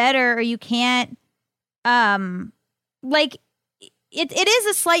things better or you can't like it is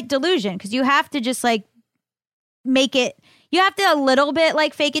a slight delusion because you have to just like make it. You have to a little bit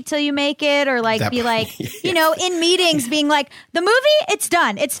like fake it till you make it or like be like, in meetings being like, the movie, it's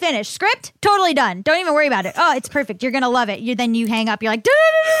done. It's finished. Script, totally done. Don't even worry about it. Oh, it's perfect. You're going to love it. Then you hang up. You're like,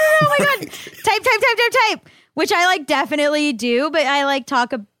 oh my God, type. Which I like definitely do, but I like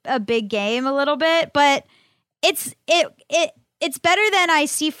talk a big game a little bit. But it's better than I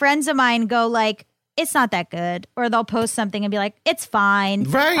see friends of mine go like, it's not that good. Or they'll post something and be like, it's fine.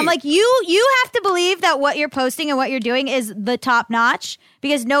 Right. I'm like, you have to believe that what you're posting and what you're doing is the top notch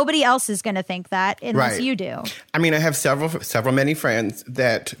because nobody else is going to think that unless you do. I mean, I have many friends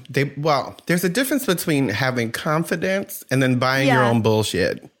that there's a difference between having confidence and then buying your own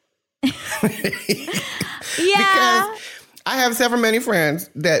bullshit. Because I have many friends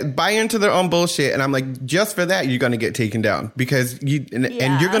that buy into their own bullshit, and I'm like, just for that, you're going to get taken down because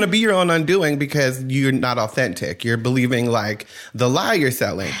and you're going to be your own undoing because you're not authentic. You're believing like the lie you're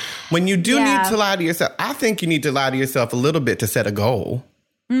selling. When you do need to lie to yourself, I think you need to lie to yourself a little bit to set a goal.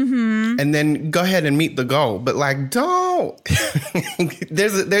 And then go ahead and meet the goal. But like, don't.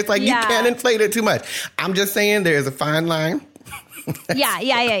 there's like, you can't inflate it too much. I'm just saying there is a fine line.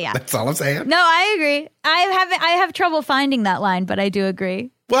 Yeah. That's all I'm saying. No, I agree. I have trouble finding that line, but I do agree.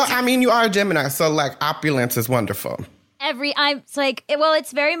 Well, I mean, you are a Gemini, so like opulence is wonderful.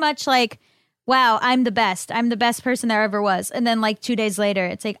 It's very much like, wow, I'm the best. I'm the best person there ever was. And then like 2 days later,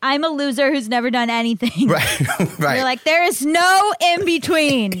 it's like, I'm a loser who's never done anything. Right. You're like, there is no in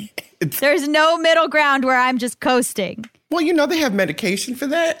between. There's no middle ground where I'm just coasting. Well, they have medication for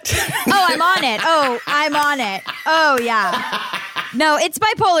that. Oh, I'm on it. Oh, yeah. No, it's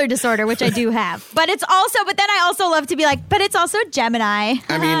bipolar disorder, which I do have. But then I also love to be like, but it's also Gemini.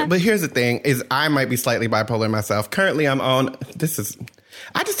 I mean, but here's the thing is I might be slightly bipolar myself. Currently,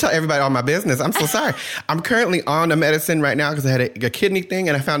 I just tell everybody all my business. I'm so sorry. I'm currently on a medicine right now because I had a kidney thing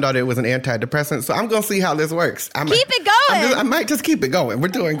and I found out it was an antidepressant. So I'm going to see how this works. Keep it going. I might just keep it going. We're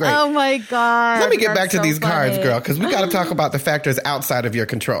doing great. Oh my God. Let me get back to these cards, girl, because we got to talk about the factors outside of your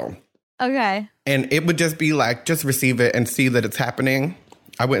control. Okay. And it would just be like, just receive it and see that it's happening.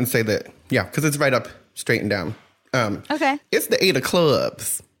 I wouldn't say that. Yeah, because it's right up, straight and down. Okay. It's the 8 of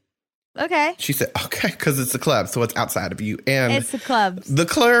clubs. Okay. She said, okay, because it's the club, so it's outside of you. And it's the clubs. The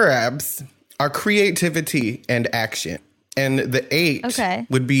clubs are creativity and action. And the 8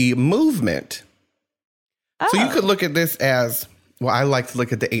 would be movement. Oh. So you could look at this as, well, I like to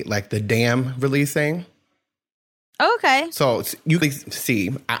look at the 8 like the dam releasing. Okay. So you can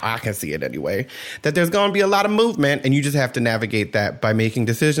see, I can see it anyway, that there's going to be a lot of movement and you just have to navigate that by making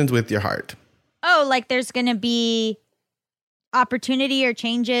decisions with your heart. Oh, like there's going to be opportunity or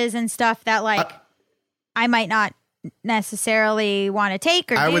changes and stuff that like I might not necessarily want to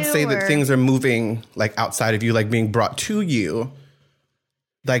take or I would say that things are moving like outside of you, like being brought to you,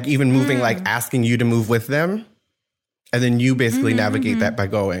 like even moving, like asking you to move with them. And then you basically navigate that by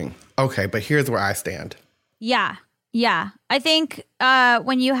going, okay, but here's where I stand. Yeah. I think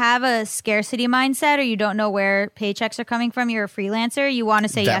when you have a scarcity mindset or you don't know where paychecks are coming from, you're a freelancer, you want to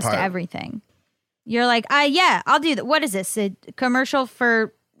say yes to everything. You're like, I'll do that. What is this? A commercial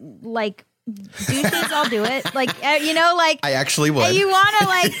for like douches? I'll do it. Like, like I actually would. You want to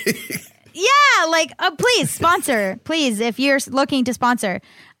like, please sponsor, please. If you're looking to sponsor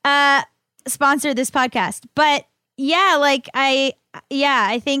this podcast, but yeah, like I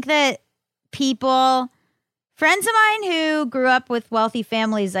think that friends of mine who grew up with wealthy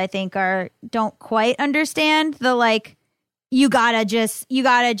families, I think don't quite understand the like, you gotta just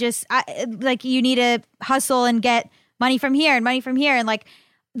like you need to hustle and get money from here and money from here. And like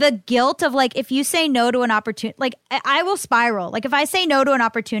the guilt of like, if you say no to an opportunity, like I will spiral. Like if I say no to an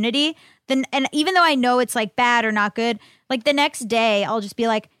opportunity, then, and even though I know it's like bad or not good, like the next day I'll just be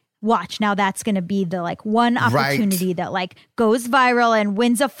like, watch, now that's going to be the like one opportunity that like goes viral and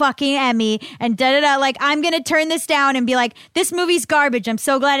wins a fucking Emmy and da-da-da. Like I'm going to turn this down and be like, this movie's garbage. I'm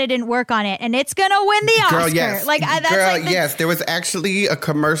so glad I didn't work on it. And it's going to win the Oscar. Yes. Like, yes. There was actually a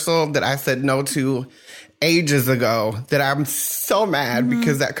commercial that I said no to ages ago that I'm so mad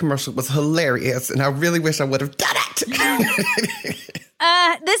because that commercial was hilarious. And I really wish I would have done it.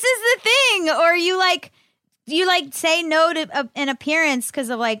 This is the thing. Or you say no to an appearance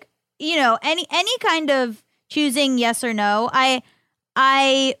because of like, you know, any kind of choosing yes or no.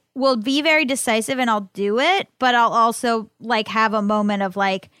 I will be very decisive and I'll do it, but I'll also like have a moment of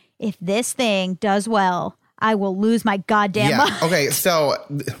like, if this thing does well, I will lose my goddamn mind. Okay, so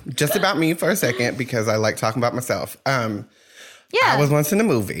just about me for a second, because I like talking about myself. I was once in a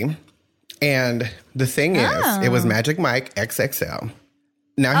movie, and the thing is, it was Magic Mike XXL.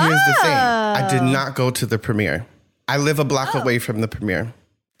 Now, here's the thing. I did not go to the premiere. I live a block away from the premiere.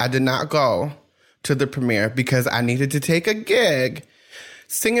 I did not go to the premiere because I needed to take a gig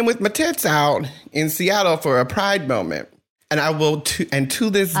singing with my tits out in Seattle for a Pride moment. And I will, and to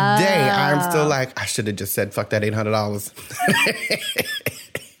this day, I'm still like, I should have just said, fuck that $800.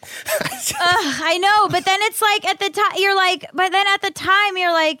 I know, but then it's like at the time, you're like, but then at the time,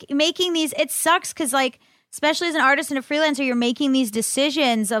 you're like making these, it sucks because like, especially as an artist and a freelancer, you're making these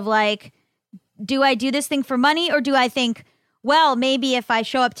decisions of like, do I do this thing for money or do I think, well, maybe if I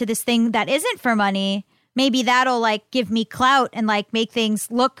show up to this thing that isn't for money, maybe that'll like give me clout and like make things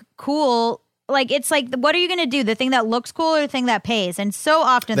look cool. Like, it's like, what are you going to do? The thing that looks cool or the thing that pays? And so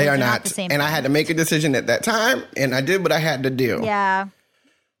often they are not the same and thing. I had to make a decision at that time and I did what I had to do. Yeah.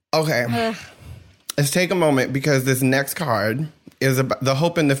 Okay. Ugh. Let's take a moment because this next card is about the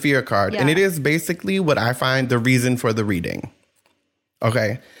hope and the fear card. And it is basically what I find the reason for the reading.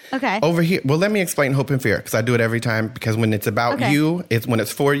 Okay. Over here. Well, let me explain hope and fear because I do it every time because when it's about you, when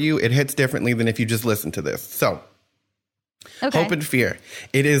it's for you, it hits differently than if you just listen to this. So hope and fear.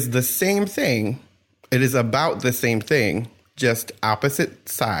 It is the same thing. It is about the same thing, just opposite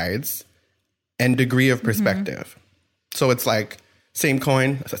sides and degree of perspective. So it's like same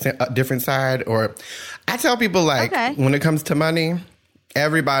coin, a different side. Or I tell people like when it comes to money,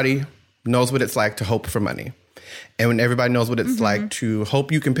 everybody knows what it's like to hope for money. And when everybody knows what it's like to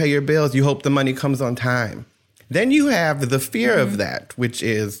hope you can pay your bills, you hope the money comes on time. Then you have the fear of that, which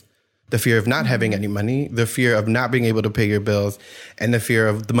is the fear of not having any money, the fear of not being able to pay your bills, and the fear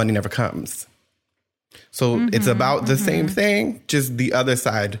of the money never comes. So it's about the same thing, just the other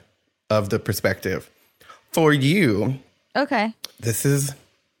side of the perspective. For you, this is,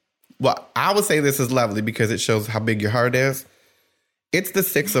 well, I would say this is lovely because it shows how big your heart is. It's the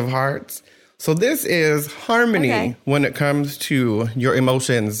Six of Hearts. So this is harmony when it comes to your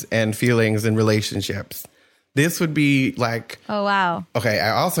emotions and feelings and relationships. This would be like... Oh, wow. Okay,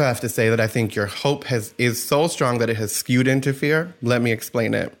 I also have to say that I think your hope is so strong that it has skewed into fear. Let me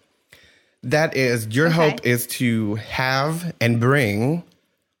explain it. That is, your hope is to have and bring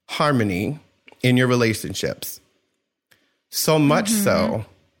harmony in your relationships. So much so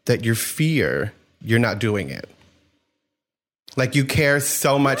that your fear, you're not doing it. Like you care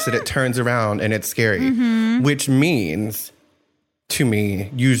so much that it turns around and it's scary, which means to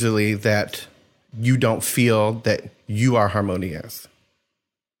me usually that you don't feel that you are harmonious.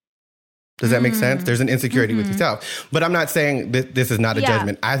 Does that make sense? There's an insecurity with yourself. But I'm not saying that this is not a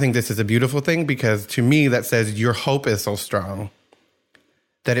judgment. I think this is a beautiful thing because to me that says your hope is so strong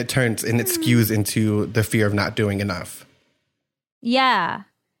that it turns and it skews into the fear of not doing enough. Yeah.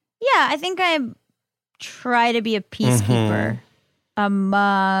 Yeah, I think I try to be a peacekeeper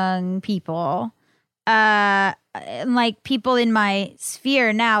among people. Like people in my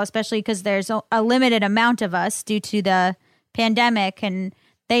sphere now, especially because there's a limited amount of us due to the pandemic, and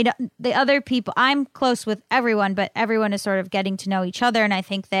the other people, I'm close with everyone, but everyone is sort of getting to know each other, and I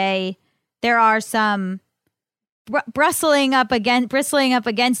think there are some bristling up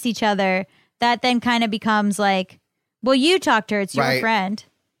against each other that then kind of becomes like, well, you talk to her, it's your friend.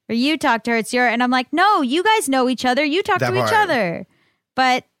 Or you talk to her, it's your... And I'm like, no, you guys know each other. You talk to each other.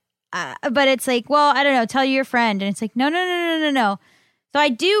 But it's like, well, I don't know, tell your friend. And it's like, no. So I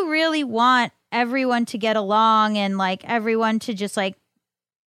do really want everyone to get along and like everyone to just like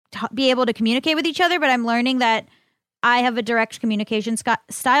be able to communicate with each other. But I'm learning that I have a direct communication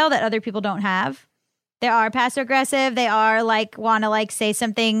style that other people don't have. They are passive aggressive. They are like want to like say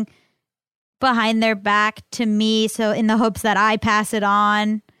something behind their back to me, so in the hopes that I pass it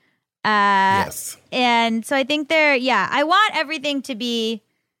on. Yes. And so I think I want everything to be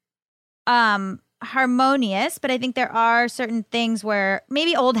harmonious, but I think there are certain things where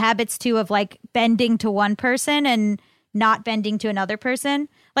maybe old habits too of like bending to one person and not bending to another person.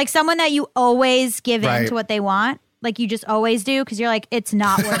 Like someone that you always give in to what they want. Like you just always do because you're like, it's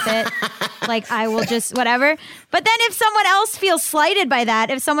not worth it. Like I will just whatever. But then if someone else feels slighted by that,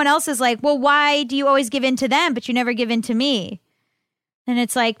 if someone else is like, well, why do you always give in to them, but you never give in to me? And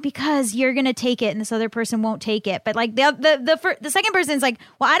it's like, because you're going to take it and this other person won't take it. But like the second person is like,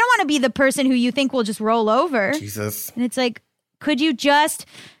 well, I don't want to be the person who you think will just roll over. Jesus. And it's like, could you just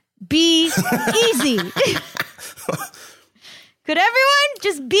be easy? Could everyone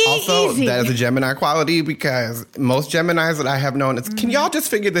just be also, easy? That is a Gemini quality because most Geminis that I have known, it's, can y'all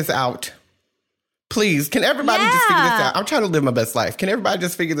just figure this out? Please, can everybody just figure this out? I'm trying to live my best life. Can everybody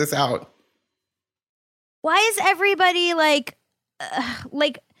just figure this out? Why is everybody like,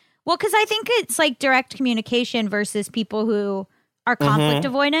 well, because I think it's like direct communication versus people who are conflict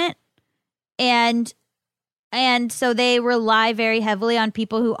avoidant. And so they rely very heavily on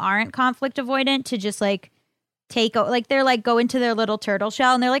people who aren't conflict avoidant to just like they're like go into their little turtle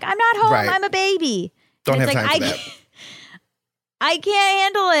shell and they're like, I'm not home, I'm a baby. Don't and have it's time like, for that. I can't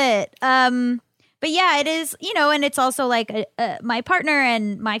handle it. But yeah, it is, and it's also like my partner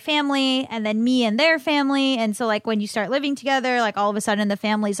and my family and then me and their family. And so like when you start living together, like all of a sudden the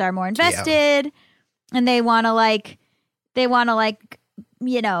families are more invested and they want to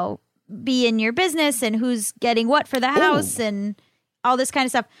be in your business and who's getting what for the house and all this kind of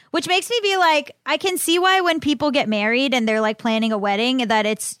stuff, which makes me be like, I can see why when people get married and they're like planning a wedding that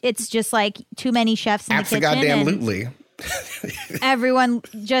it's just like too many chefs in the kitchen. Absolutely. Everyone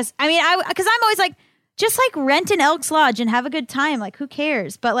just, because I'm always like, just like rent an Elks Lodge and have a good time. Like, who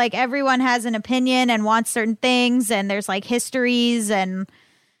cares? But like everyone has an opinion and wants certain things and there's like histories. And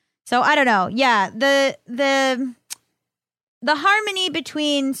so I don't know. Yeah. The harmony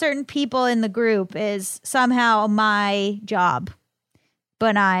between certain people in the group is somehow my job.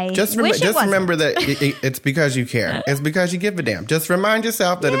 But I just remember that it's because you care. It's because you give a damn. Just remind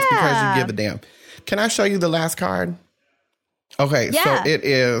yourself that it's because you give a damn. Can I show you the last card? Okay, so it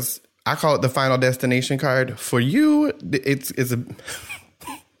is, I call it the Final Destination card. For you, it's a,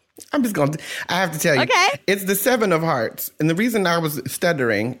 I have to tell you, it's the 7 of Hearts. And the reason I was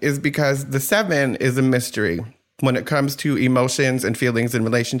stuttering is because the 7 is a mystery when it comes to emotions and feelings and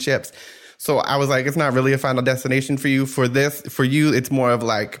relationships. So I was like, it's not really a final destination for you. For you, it's more of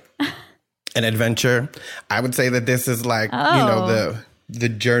like an adventure. I would say that this is like, the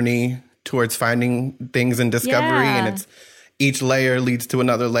journey towards finding things and discovery. And it's each layer leads to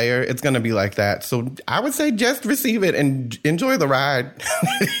another layer. It's going to be like that. So I would say just receive it and enjoy the ride.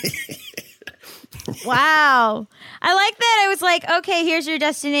 Wow. I like that. I was like, okay, here's your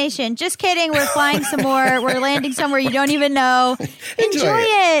destination. Just kidding. We're flying some more. We're landing somewhere you don't even know. Enjoy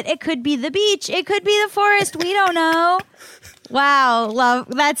it. It could be the beach. It could be the forest. We don't know. Wow. Love.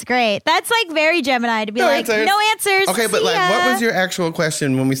 That's great. That's like very Gemini to be no answers. Okay, but like, what was your actual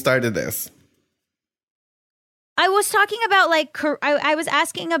question when we started this? I was talking about like, I was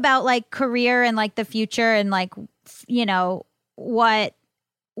asking about like career and like the future and like,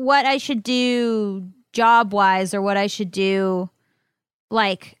 what I should do job wise or what I should do.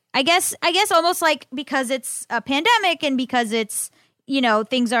 Like, I guess almost like because it's a pandemic and because it's,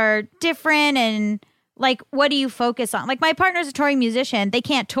 things are different and like, what do you focus on? Like my partner's a touring musician. They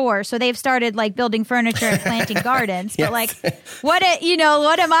can't tour. So they've started like building furniture and planting gardens. But like, what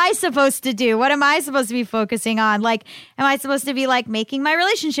am I supposed to do? What am I supposed to be focusing on? Like, am I supposed to be like making my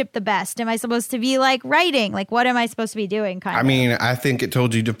relationship the best? Am I supposed to be like writing? Like, what am I supposed to be doing? I think it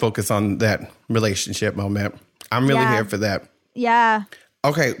told you to focus on that relationship moment. I'm really here for that. Yeah.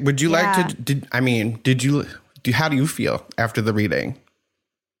 Okay. Would you like to, how do you feel after the reading?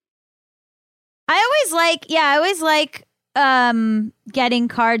 I always like getting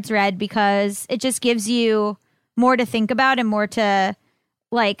cards read because it just gives you more to think about and more to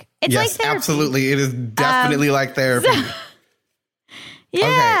like. It's like therapy. Absolutely, it is definitely like therapy.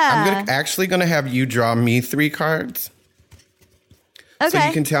 Yeah. Okay, I'm actually gonna have you draw me 3 cards. Okay. So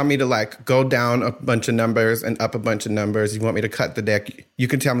you can tell me to like go down a bunch of numbers and up a bunch of numbers. You want me to cut the deck? You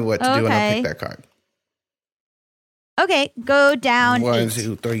can tell me what to do, and I'll pick that card. Okay, go down 1,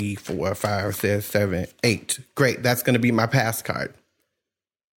 2, 3, 4, 5, 6, 7, 8. Great, that's going to be my pass card.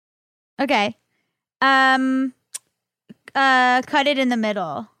 Okay. Cut it in the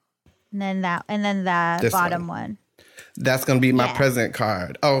middle. And then that this bottom one. That's going to be my present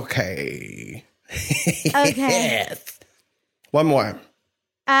card. Okay. Okay. Yes. One more.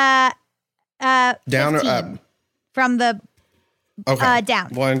 Down 15. Or up? From the down.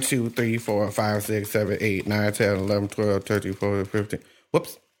 1, 2, 3, 4, 5, 6, 7, 8, 9, 10, 11, 12, 13, 14, 15.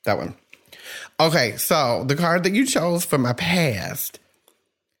 Whoops. That one. Okay. So the card that you chose for my past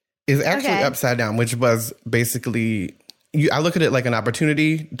is actually upside down, which was basically, I look at it like an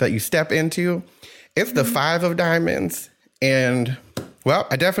opportunity that you step into. It's the 5 of diamonds. And, well,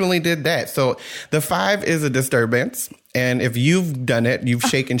 I definitely did that. So the 5 is a disturbance. And if you've done it, you've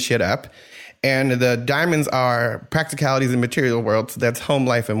shaken shit up. And the diamonds are practicalities in material world. So that's home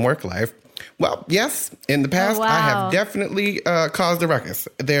life and work life. Well, yes, in the past, I have definitely caused a ruckus.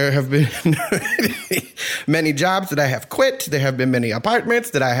 There have been many jobs that I have quit. There have been many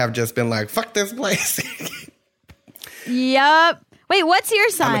apartments that I have just been like, fuck this place. Yep. Wait, what's your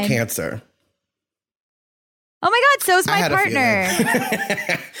sign? I'm a Cancer. Oh my God, so's my partner.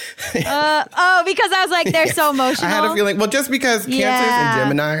 Because I was like, they're so emotional. I had a feeling. Well, just because Cancers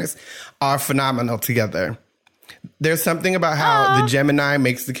and Geminis are phenomenal together. There's something about how the Gemini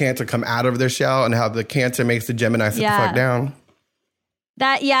makes the Cancer come out of their shell and how the Cancer makes the Gemini sit the fuck down.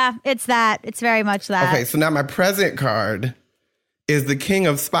 It's that. It's very much that. Okay, so now my present card is the King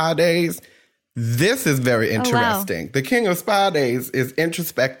of Spa Days. This is very interesting. The King of Spa Days is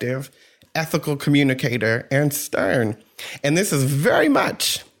introspective, ethical communicator, and stern. And this is very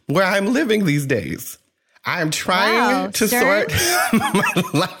much where I'm living these days. I am trying to sort my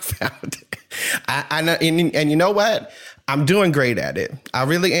life out. I know, and you know what? I'm doing great at it. I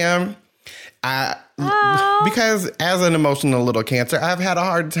really am. Because as an emotional little Cancer, I've had a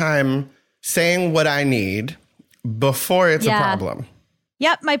hard time saying what I need before it's a problem.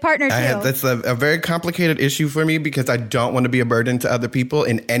 Yep, my partner too. That's a very complicated issue for me because I don't want to be a burden to other people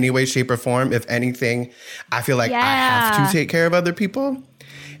in any way, shape, or form. If anything, I feel like I have to take care of other people.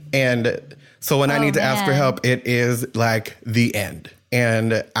 And so when I need to ask for help, it is like the end.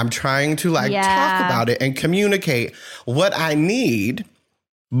 And I'm trying to talk about it and communicate what I need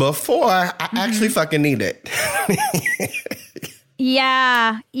before I actually fucking need it.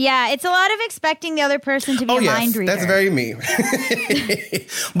 Yeah. It's a lot of expecting the other person to be a mind reader. That's very me.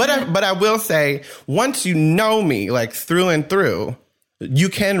 But I will say, once you know me like through and through, you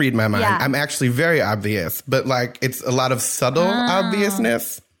can read my mind. I'm actually very obvious, but like it's a lot of subtle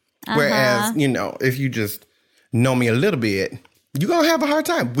obviousness. Whereas, if you just know me a little bit, you're going to have a hard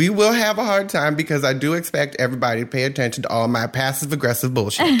time. We will have a hard time because I do expect everybody to pay attention to all my passive-aggressive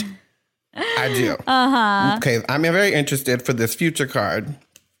bullshit. I do. Okay, I'm very interested for this future card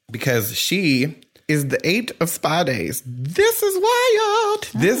because she is the 8 of Spa Days. This is wild.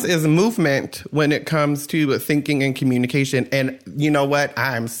 This is movement when it comes to thinking and communication. And you know what?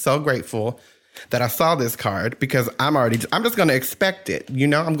 I'm so grateful that I saw this card because I'm just going to expect it.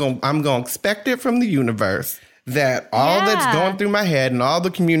 I'm going to expect it from the universe that all that's going through my head and all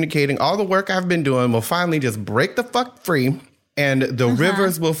the communicating, all the work I've been doing will finally just break the fuck free and the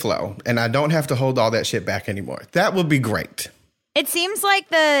rivers will flow and I don't have to hold all that shit back anymore. That would be great. It seems like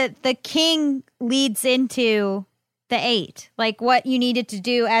the king leads into the 8. Like what you needed to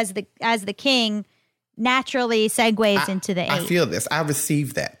do as the king naturally segues into the 8. I feel this. I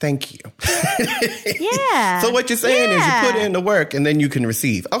receive that. Thank you. Yeah. So what you're saying is you put in the work and then you can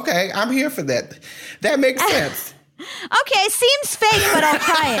receive. Okay, I'm here for that. That makes sense. Okay, seems fake, but I'll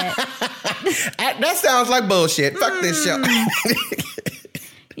try it. That sounds like bullshit. Fuck this show.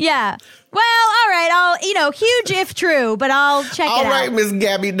 Yeah. Well, all right. I'll, huge if true, but I'll check it out. All right, Miss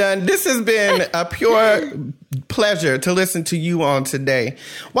Gabby Dunn. This has been a pure pleasure to listen to you on today.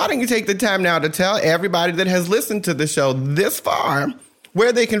 Why don't you take the time now to tell everybody that has listened to the show this far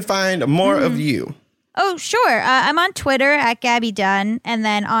where they can find more of you? Oh, sure. I'm on Twitter at Gabby Dunn and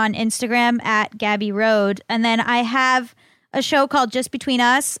then on Instagram at Gabby Road. And then I have a show called Just Between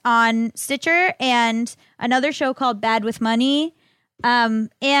Us on Stitcher and another show called Bad with Money. And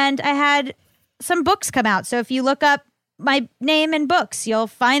I had some books come out. So if you look up my name in books, you'll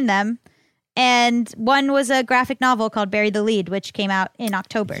find them. And one was a graphic novel called Bury the Lead, which came out in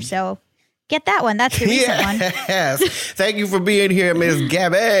October. So get that one. That's the recent one. Yes. Thank you for being here, Miss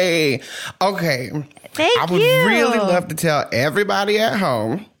Gabby. Okay. I would really love to tell everybody at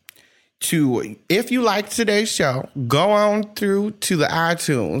home to, if you liked today's show, go on through to the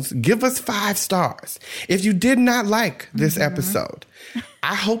iTunes, give us 5 stars. If you did not like this episode,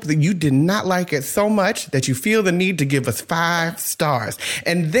 I hope that you did not like it so much that you feel the need to give us 5 stars.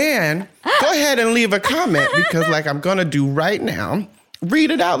 And then go ahead and leave a comment because like I'm going to do right now,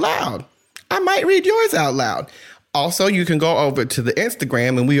 read it out loud. I might read yours out loud. Also, you can go over to the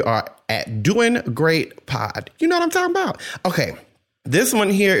Instagram and we are at Doing Great Pod. You know what I'm talking about? Okay, this one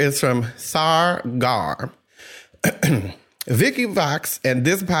here is from Sargar. Vicky Vox and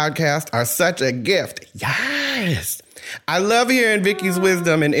this podcast are such a gift. Yes. I love hearing Vicky's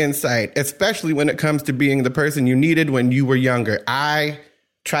wisdom and insight, especially when it comes to being the person you needed when you were younger. I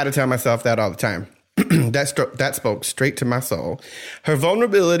try to tell myself that all the time. That spoke straight to my soul. Her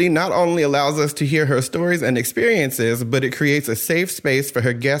vulnerability not only allows us to hear her stories and experiences, but it creates a safe space for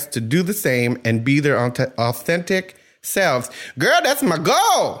her guests to do the same and be their authentic selves. Girl, that's my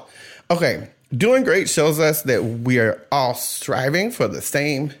goal. Okay, Doing Great shows us that we are all striving for the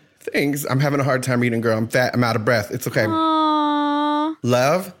same things. I'm having a hard time reading, girl. I'm fat. I'm out of breath. It's okay. Aww.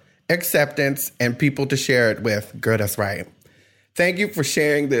 Love, acceptance, and people to share it with. Girl, that's right. Thank you for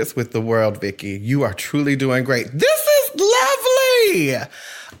sharing this with the world, Vicky. You are truly doing great. This is lovely.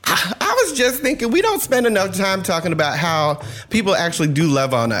 I was just thinking, we don't spend enough time talking about how people actually do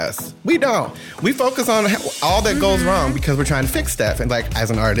love on us. We don't. We focus on all that goes wrong because we're trying to fix stuff. And like, as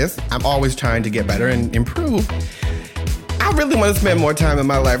an artist, I'm always trying to get better and improve. I really want to spend more time in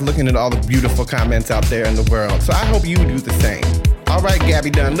my life looking at all the beautiful comments out there in the world. So I hope you do the same. All right, Gabby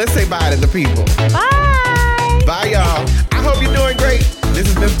Dunn, let's say bye to the people. Bye. Bye, y'all. I hope you're doing great.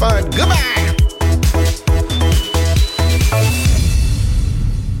 This has been fun. Goodbye.